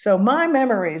 So my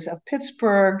memories of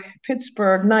Pittsburgh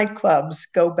nightclubs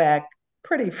go back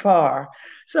pretty far.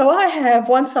 So I have,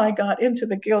 once I got into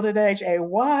the Gilded Age, a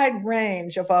wide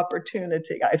range of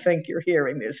opportunity. I think you're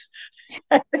hearing this.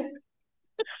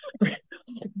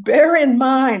 Bear in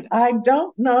mind, I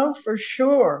don't know for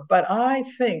sure, but I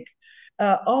think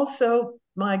also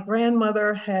my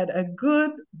grandmother had a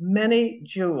good many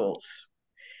jewels.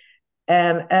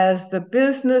 And as the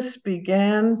business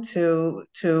began to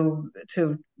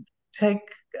take,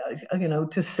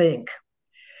 to sink,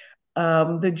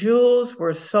 the jewels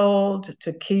were sold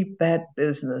to keep that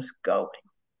business going,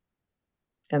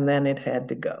 and then it had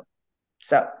to go.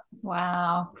 So,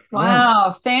 Wow. mm,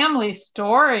 Wow. Family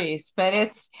stories, but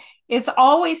it's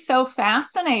always so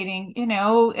fascinating,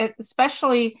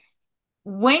 especially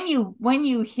when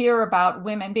you hear about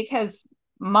women, because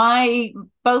my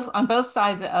both on both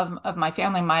sides of my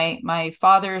family, my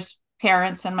father's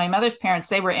parents and my mother's parents,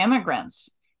 they were immigrants.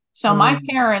 So my mm,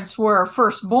 parents were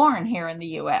firstborn here in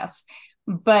the US.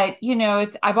 But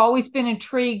it's I've always been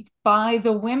intrigued by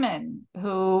the women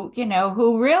who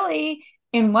really,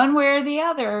 in one way or the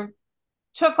other,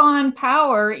 took on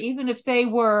power, even if they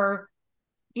were,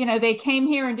 they came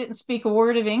here and didn't speak a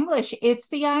word of English. It's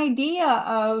the idea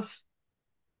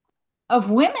of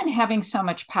women having so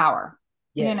much power,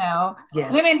 you yes, know,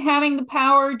 women yes, having the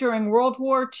power during World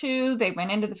War II. They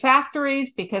went into the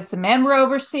factories because the men were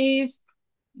overseas.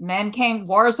 Men came,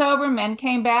 war's over, men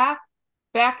came back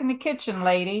in the kitchen,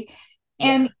 lady.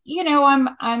 yeah. And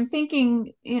I'm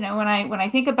thinking, when I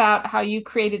think about how you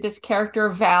created this character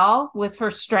Val with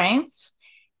her strengths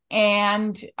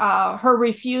and her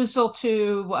refusal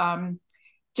to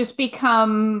just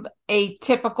become a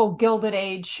typical Gilded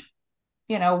Age,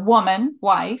 woman,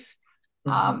 wife.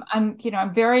 Mhm.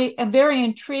 I'm very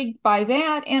intrigued by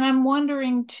that, and I'm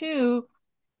wondering too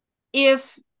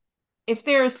if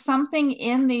there is something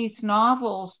in these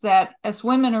novels that, as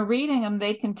women are reading them,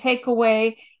 they can take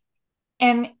away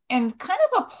and kind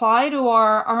of apply to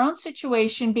our own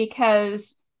situation,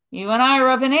 because you and I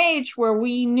are of an age where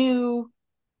we knew,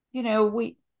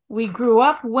 we grew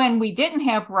up when we didn't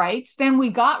have rights, then we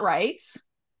got rights,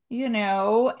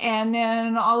 and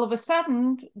then all of a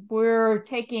sudden we're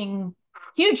taking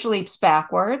huge leaps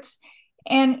backwards.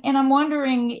 And I'm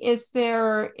wondering, is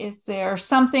there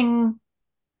something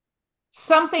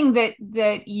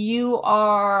that you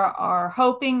are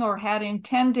hoping or had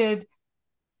intended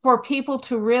for people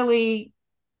to really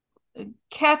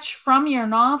catch from your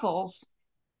novels,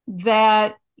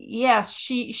 that yes,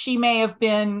 she may have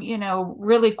been,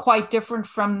 really quite different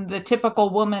from the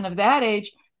typical woman of that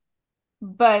age,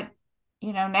 but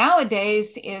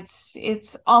nowadays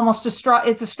it's almost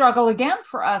it's a struggle again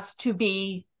for us to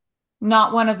be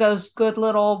not one of those good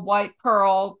little white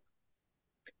pearl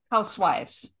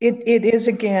housewives. It is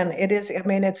again. It is. I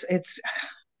mean, it's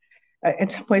in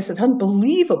some ways it's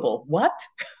unbelievable. What,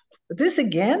 this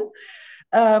again?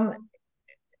 Um,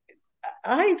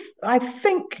 I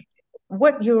think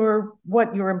what you're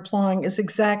implying is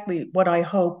exactly what I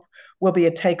hope will be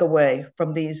a takeaway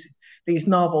from these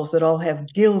novels that all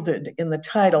have gilded in the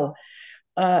title.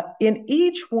 In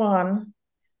each one,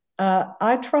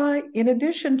 I try, in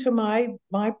addition to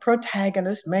my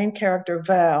protagonist, main character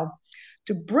Val,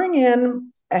 to bring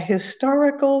in a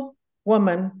historical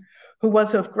woman who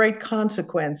was of great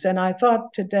consequence. And I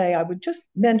thought today I would just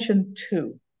mention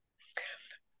two.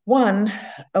 One,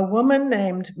 a woman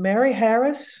named Mary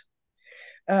Harris,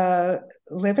 uh,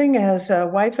 living as a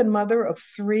wife and mother of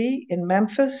three in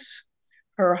Memphis.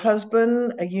 Her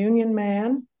husband, a union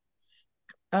man.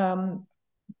 Um,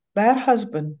 that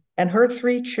husband and her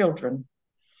three children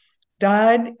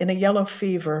died in a yellow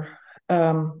fever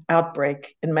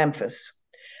outbreak in Memphis.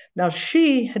 Now,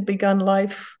 she had begun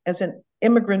life as an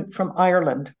immigrant from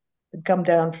Ireland, had come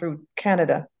down through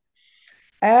Canada.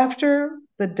 After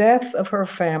the death of her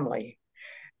family,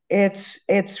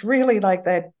 it's really like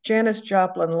that Janis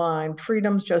Joplin line,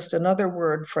 freedom's just another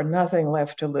word for nothing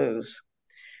left to lose.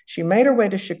 She made her way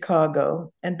to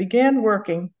Chicago and began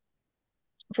working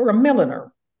for a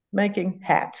milliner making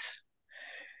hats.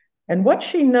 And what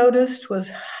she noticed was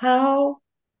how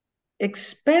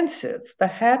expensive the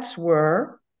hats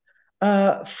were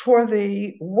for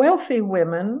the wealthy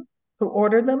women who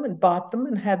ordered them and bought them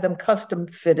and had them custom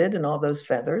fitted and all those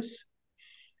feathers,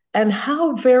 and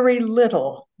how very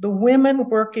little the women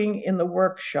working in the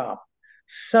workshop,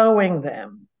 sewing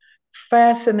them,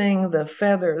 fastening the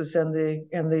feathers and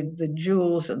the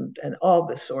jewels and all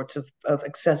the sorts of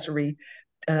accessory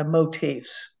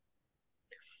motifs.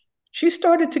 She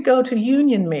started to go to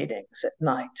union meetings at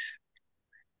night,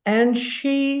 and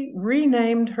she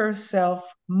renamed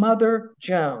herself Mother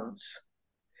Jones.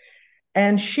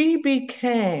 And she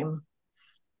became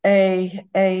a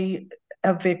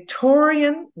a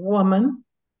Victorian woman,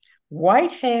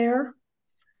 white hair,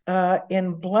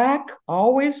 in black,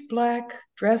 always black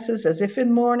dresses, as if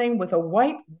in mourning, with a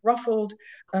white ruffled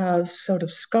sort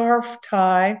of scarf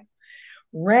tie,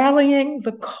 rallying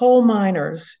the coal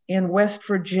miners in West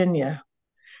Virginia,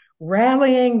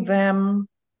 rallying them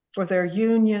for their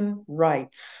union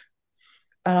rights,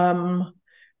 um,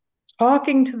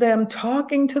 talking to them,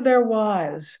 talking to their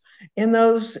wives in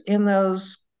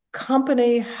those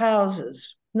company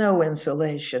houses, no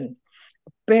insulation,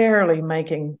 barely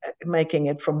making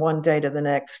it from one day to the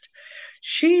next.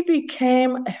 She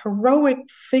became a heroic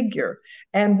figure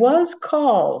and was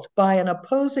called by an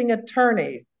opposing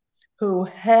attorney who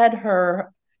had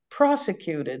her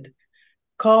prosecuted,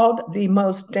 called the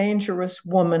most dangerous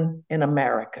woman in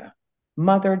America,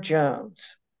 Mother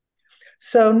Jones.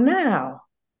 So now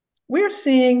we're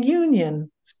seeing unions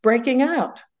breaking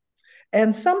out,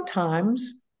 and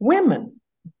sometimes women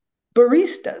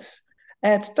baristas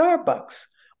at Starbucks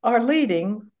are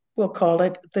leading, we'll call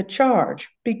it the charge,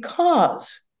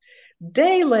 because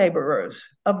day laborers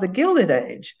of the Gilded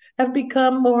Age have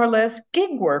become more or less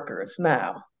gig workers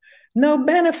now. No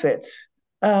benefits,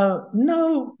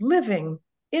 no living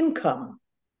income.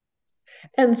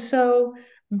 And so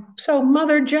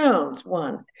Mother Jones,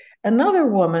 one. Another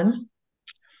woman,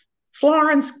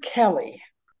 Florence Kelly,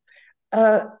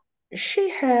 uh, she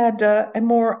had a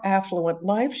more affluent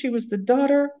life. She was the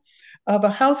daughter of a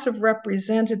House of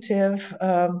Representative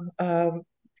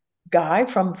guy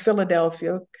from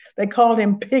Philadelphia. They called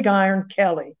him Pig Iron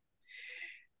Kelly.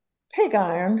 Pig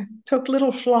Iron took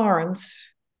little Florence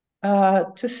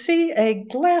to see a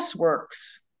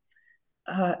glassworks,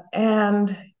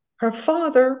 and her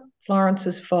father,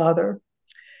 Florence's father,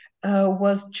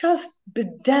 was just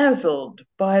bedazzled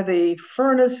by the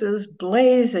furnaces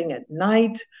blazing at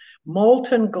night,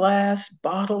 molten glass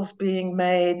bottles being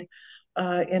made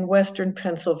in Western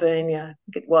Pennsylvania.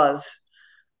 It was.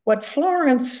 What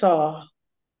Florence saw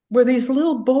were these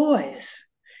little boys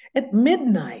at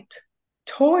midnight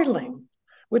toiling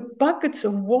with buckets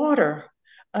of water,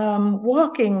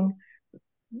 walking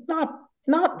not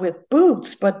not with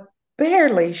boots, but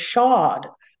barely shod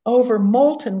over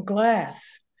molten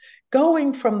glass,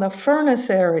 going from the furnace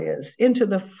areas into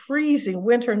the freezing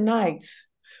winter nights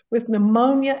with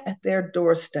pneumonia at their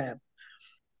doorstep.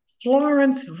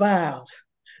 Florence vowed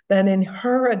that in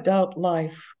her adult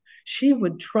life, she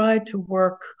would try to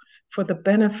work for the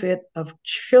benefit of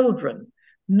children.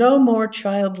 No more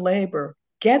child labor.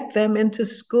 Get them into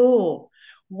school.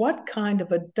 What kind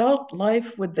of adult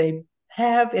life would they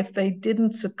have if they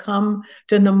didn't succumb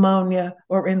to pneumonia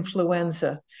or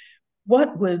influenza?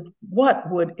 What would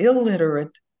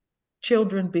illiterate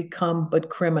children become but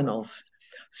criminals?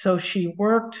 So she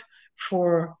worked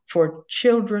for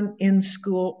children in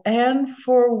school and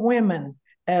for women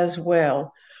as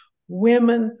well,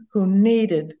 women who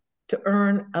needed to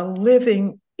earn a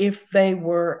living if they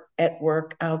were at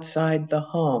work outside the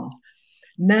home.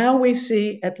 Now we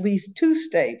see at least two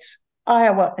states,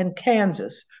 Iowa and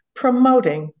Kansas,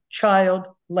 promoting child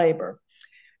labor.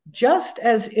 Just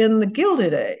as in the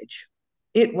Gilded Age,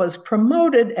 it was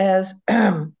promoted as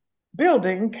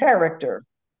building character.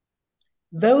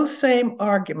 Those same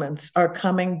arguments are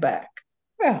coming back.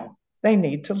 Well, they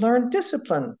need to learn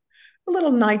discipline. A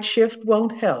little night shift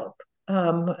won't help,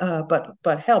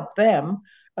 but help them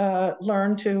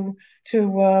learn to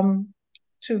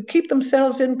keep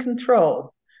themselves in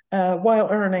control while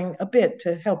earning a bit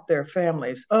to help their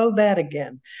families. Oh, that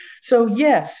again. So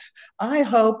yes, I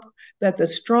hope that the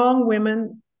strong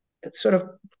women sort of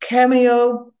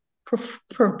cameo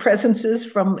presences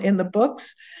from in the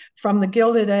books from the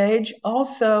Gilded Age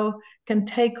also can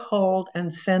take hold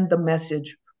and send the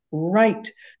message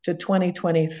right to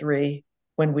 2023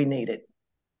 when we need it.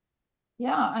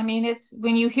 Yeah, I mean, it's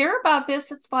when you hear about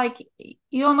this, it's like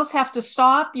you almost have to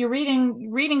stop. You're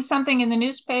reading something in the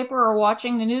newspaper or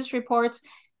watching the news reports.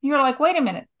 You're like, wait a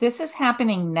minute, this is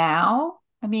happening now.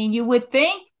 I mean, you would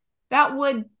think that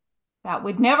would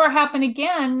never happen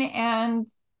again, and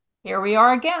here we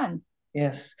are again.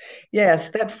 Yes, yes,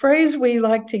 that phrase we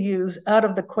like to use, out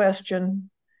of the question,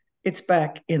 it's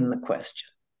back in the question.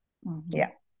 Mm-hmm. Yeah.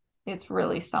 It's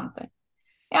really something.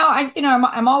 Now,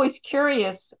 I'm always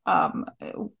curious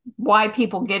why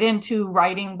people get into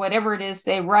writing whatever it is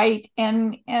they write,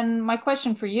 and my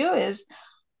question for you is,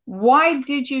 why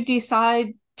did you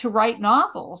decide to write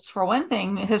novels? For one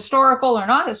thing, historical or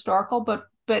not historical, but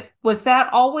was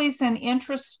that always an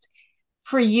interest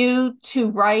for you to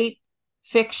write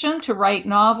fiction, to write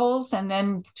novels, and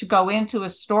then to go into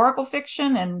historical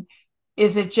fiction? And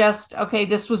is it just okay?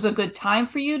 This was a good time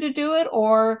for you to do it,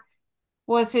 or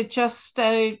was it just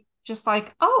just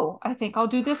like, oh, I think I'll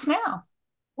do this now?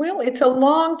 Well, it's a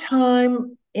long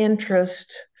time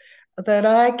interest that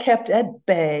I kept at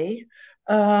bay,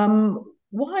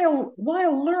 while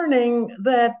learning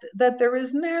that there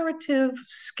is narrative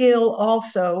skill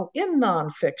also in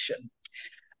nonfiction.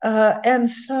 And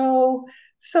so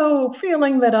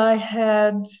feeling that I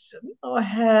had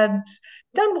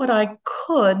done what I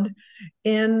could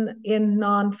in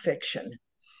nonfiction,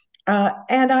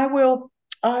 and I will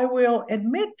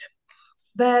admit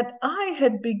that I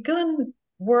had begun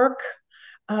work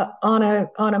on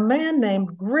a man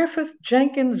named Griffith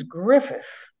Jenkins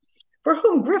Griffith, for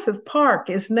whom Griffith Park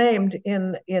is named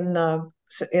in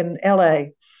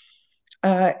L.A.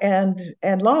 And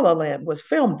La La Land was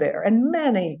filmed there, and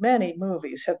many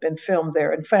movies have been filmed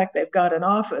there. In fact, they've got an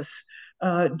office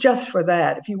just for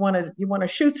that. If you want to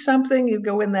shoot something, you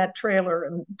go in that trailer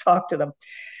and talk to them.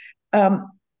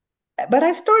 Um, but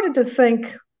I started to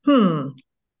think,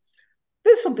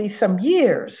 this will be some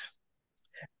years.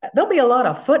 There'll be a lot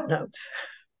of footnotes,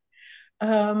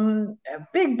 a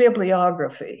big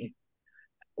bibliography.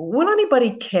 Will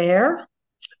anybody care?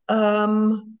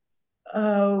 Um,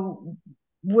 uh,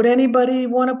 would anybody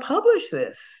want to publish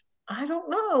this? I don't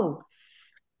know.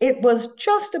 It was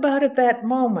just about at that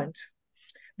moment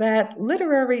that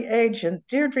literary agent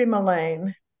Deirdre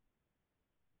Mullane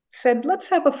said, let's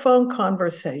have a phone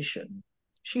conversation.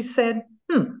 She said,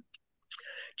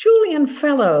 Julian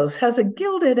Fellows has a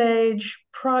Gilded Age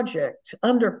project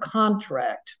under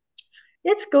contract.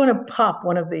 It's going to pop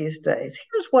one of these days.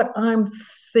 Here's what I'm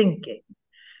thinking.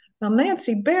 Now,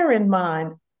 Nancy, bear in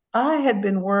mind, I had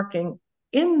been working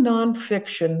in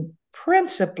nonfiction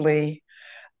principally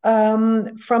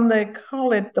from, they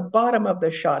call it, the bottom of the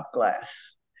shot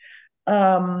glass,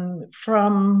 from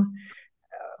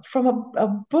a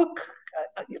book,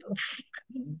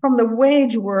 from the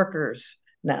wage workers,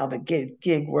 now the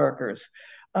gig workers,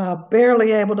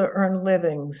 barely able to earn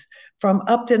livings, from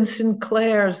Upton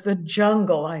Sinclair's The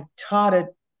Jungle. I taught it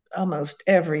almost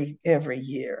every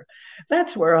year.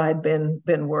 That's where I'd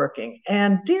been working.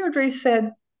 And Deirdre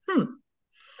said,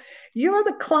 you're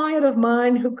the client of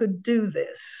mine who could do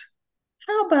this.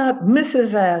 How about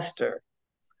Mrs. Astor?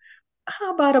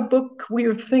 How about a book we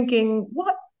were thinking,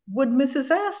 what would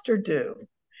Mrs. Astor do?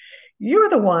 You're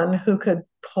the one who could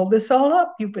pull this all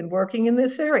up. You've been working in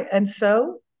this area. And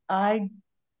so I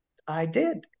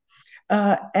did.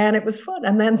 And it was fun.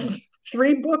 And then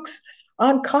 3 books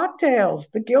on cocktails,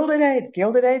 the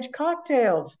Gilded Age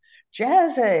cocktails,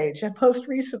 Jazz Age, and most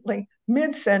recently,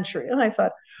 mid-century. And I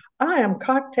thought, I am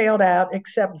cocktailed out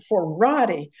except for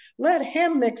Roddy. Let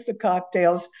him mix the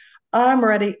cocktails. I'm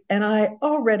ready. And I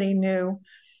already knew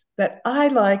that I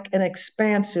like an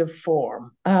expansive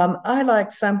form. I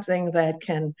like something that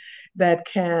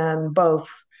can both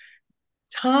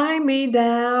tie me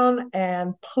down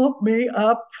and pump me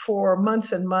up for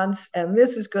months and months. And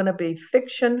this is going to be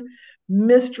fiction,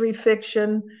 mystery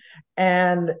fiction.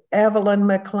 And Evelyn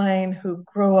McLean, who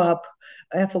grew up,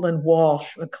 Evelyn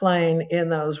Walsh McLean, in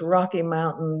those Rocky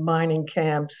Mountain mining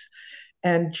camps,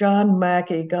 and John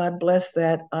Mackey, God bless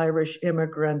that Irish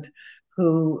immigrant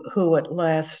who at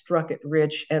last struck it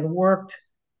rich and worked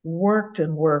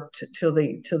and worked till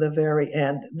the very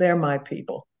end. They're my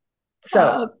people.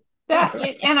 So Oh,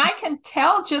 and I can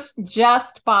tell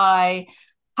just by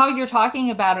how you're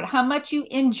talking about it, how much you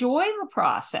enjoy the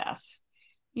process.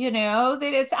 That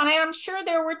it's, and I'm sure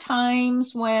there were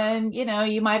times when,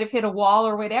 you might have hit a wall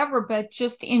or whatever, but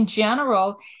just in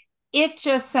general, it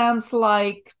just sounds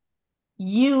like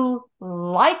you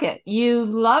like it. You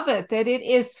love it, that it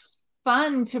is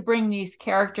fun to bring these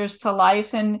characters to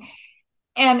life. And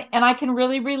I can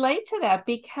really relate to that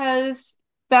because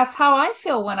that's how I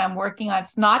feel when I'm working on it.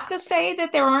 It's not to say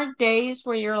that there aren't days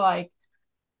where you're like,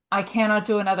 I cannot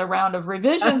do another round of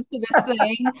revisions to this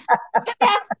thing.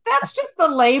 That's just the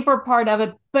labor part of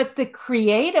it, but the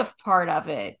creative part of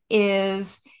it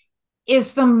is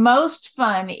the most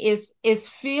fun, is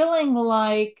feeling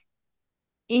like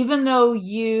even though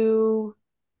you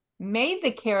made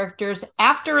the characters,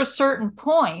 after a certain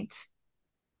point,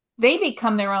 they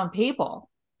become their own people.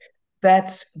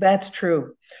 that's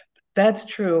true. That's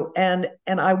true. And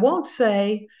I won't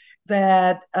say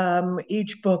that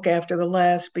each book after the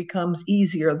last becomes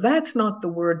easier. That's not the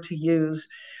word to use.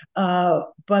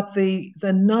 But the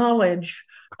knowledge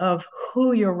of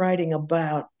who you're writing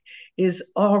about is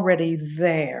already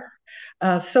there.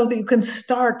 So that you can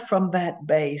start from that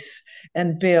base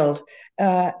and build.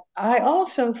 I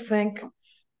also think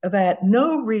that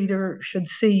no reader should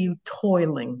see you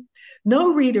toiling.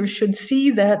 No reader should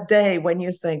see that day when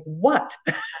you think, what?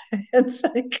 It's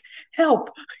like, help,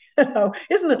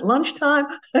 isn't it lunchtime?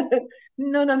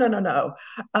 No, no, no, no, no.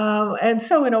 And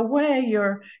so in a way,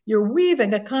 you're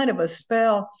weaving a kind of a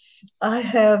spell. I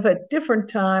have at different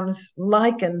times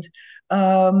likened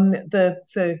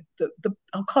the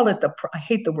I'll call it I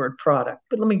hate the word product,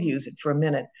 but let me use it for a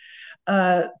minute.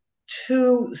 Uh,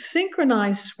 to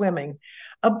synchronized swimming.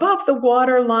 Above the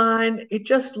water line, it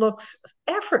just looks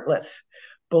effortless.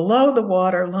 Below the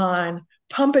water line,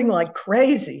 pumping like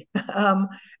crazy.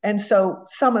 And so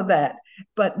some of that,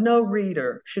 but no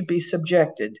reader should be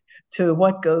subjected to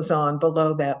what goes on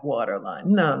below that water line.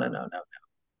 No, no, no, no, no.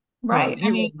 Right. I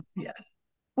You, mean, yeah,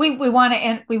 we want to,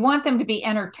 and we want them to be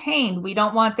entertained. We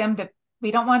don't want them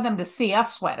to see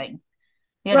us sweating,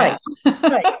 you know. right,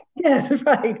 right. Yes,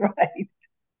 right, right.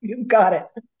 You got it.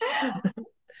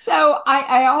 So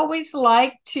I always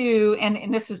like to,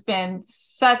 and this has been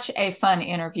such a fun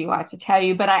interview, I have to tell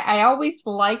you, but I always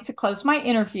like to close my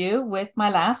interview with my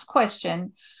last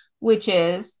question, which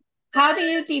is, how do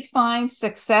you define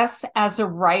success as a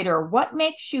writer? What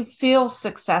makes you feel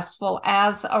successful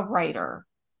as a writer?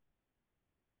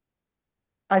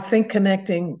 I think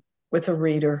connecting with a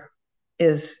reader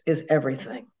is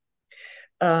everything.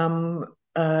 Um,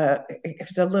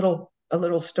 it's a little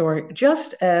story.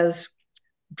 Just as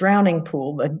Drowning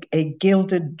Pool, a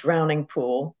gilded drowning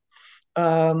pool,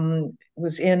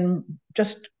 was in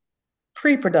just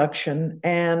pre-production,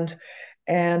 and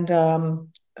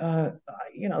uh,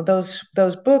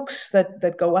 those books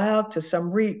that go out to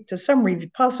some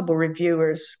possible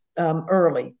reviewers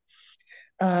early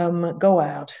go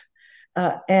out,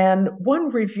 and one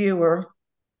reviewer.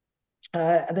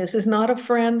 This is not a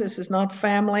friend. This is not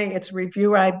family. It's a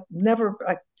reviewer. I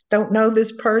don't know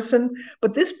this person,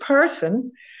 but this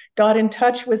person got in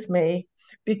touch with me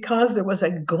because there was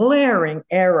a glaring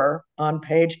error on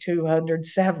page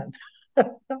 207.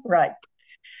 Right.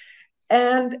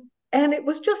 And and it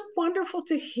was just wonderful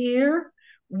to hear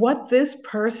what this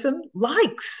person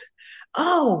likes.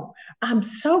 Oh, I'm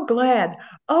so glad.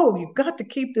 Oh, you've got to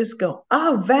keep this going.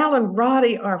 Oh, Val and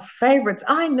Roddy are favorites.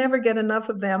 I never get enough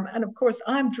of them. And of course,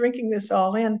 I'm drinking this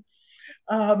all in.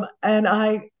 And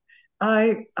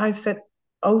I said,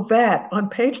 oh, that on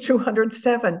page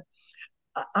 207,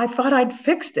 I thought I'd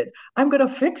fixed it. I'm going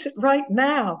to fix it right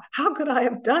now. How could I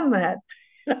have done that?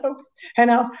 You know? And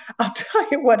I'll tell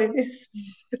you what it is.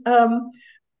 Um,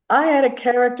 I had a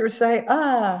character say,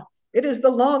 it is the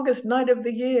longest night of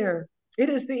the year. It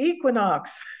is the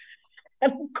equinox.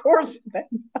 And of course,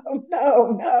 no, no,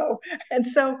 no. And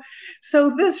so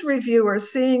this reviewer,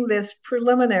 seeing this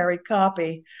preliminary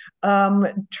copy,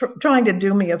 trying to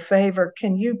do me a favor,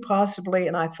 can you possibly?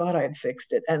 And I thought I had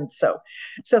fixed it. And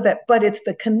but it's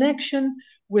the connection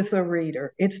with the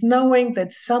reader. It's knowing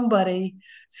that somebody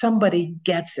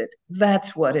gets it.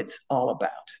 That's what it's all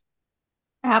about.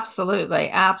 Absolutely,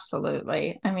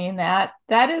 absolutely. I mean that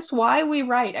is why we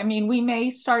write. I mean, we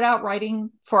may start out writing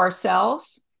for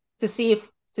ourselves to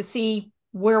see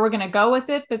where we're going to go with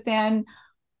it, but then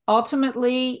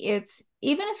ultimately it's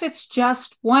even if it's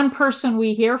just one person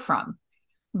we hear from,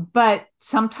 but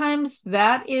sometimes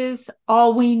that is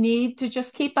all we need to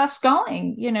just keep us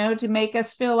going, to make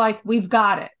us feel like we've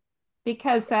got it.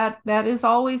 Because that is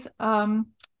always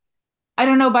I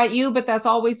don't know about you, but that's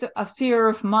always a fear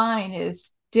of mine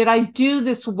is, did I do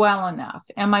this well enough?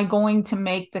 Am I going to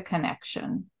make the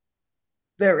connection?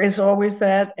 There is always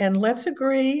that. And let's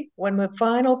agree when the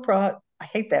I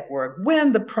hate that word,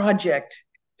 when the project,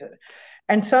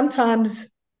 and sometimes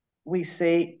we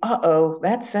see, uh-oh,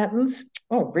 that sentence.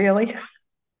 Oh, really?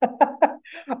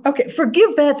 Okay,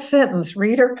 forgive that sentence,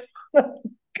 reader.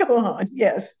 Go on.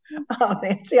 Yes. Oh,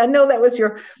 Nancy, I know that was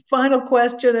your final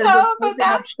question and we're No, but closing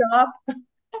up shop.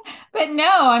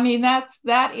 no, I mean that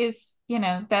is,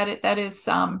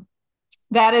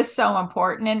 that is so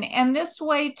important. And this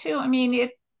way too, I mean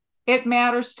it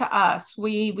matters to us.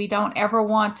 We don't ever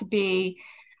want to be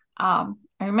I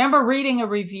remember reading a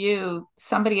review,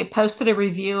 somebody had posted a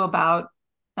review about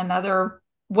another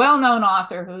well-known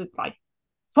author who like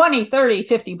 20, 30,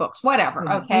 50 books, whatever.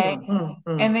 Mm, Okay. mm.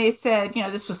 And they said,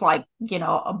 this was like,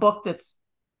 a book that's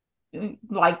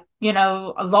like,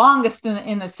 longest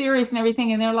in the series and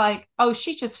everything. And they're like, oh,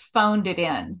 she just phoned it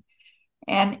in.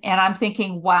 And I'm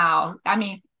thinking, wow, I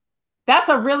mean, that's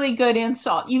a really good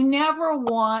insult. You never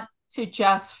want to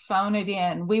just phone it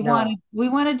in. No, We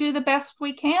want to do the best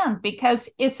we can because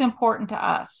it's important to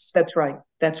us. that's right.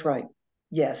 That's right.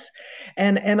 Yes.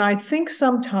 And I think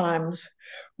sometimes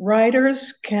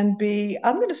writers can be,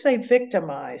 I'm going to say,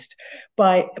 victimized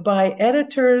by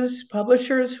editors,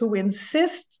 publishers who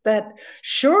insist that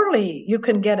surely you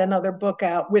can get another book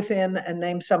out within and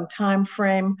name some time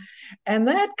frame, and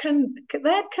that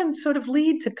can sort of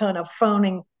lead to kind of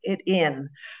phoning it in,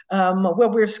 where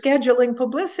we're scheduling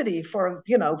publicity for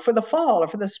for the fall or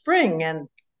for the spring, and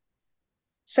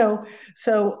so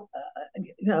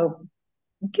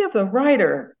give the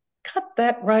writer, cut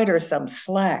that writer some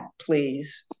slack,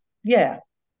 please. Yeah.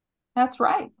 That's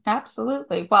right.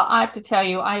 Absolutely. Well, I have to tell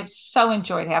you, I have so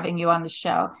enjoyed having you on the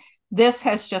show. This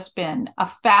has just been a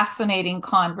fascinating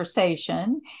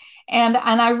conversation. And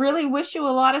I really wish you a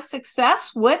lot of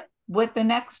success with the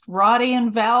next Roddy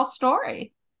and Val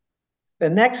story. The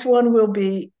next one will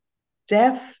be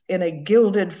Death in a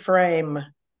Gilded Frame.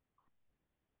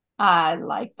 I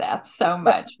like that so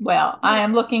much. Well, I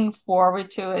am looking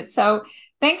forward to it. So,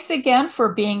 thanks again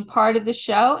for being part of the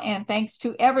show. And thanks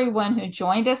to everyone who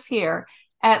joined us here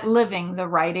at Living the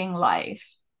Writing Life.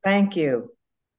 Thank you.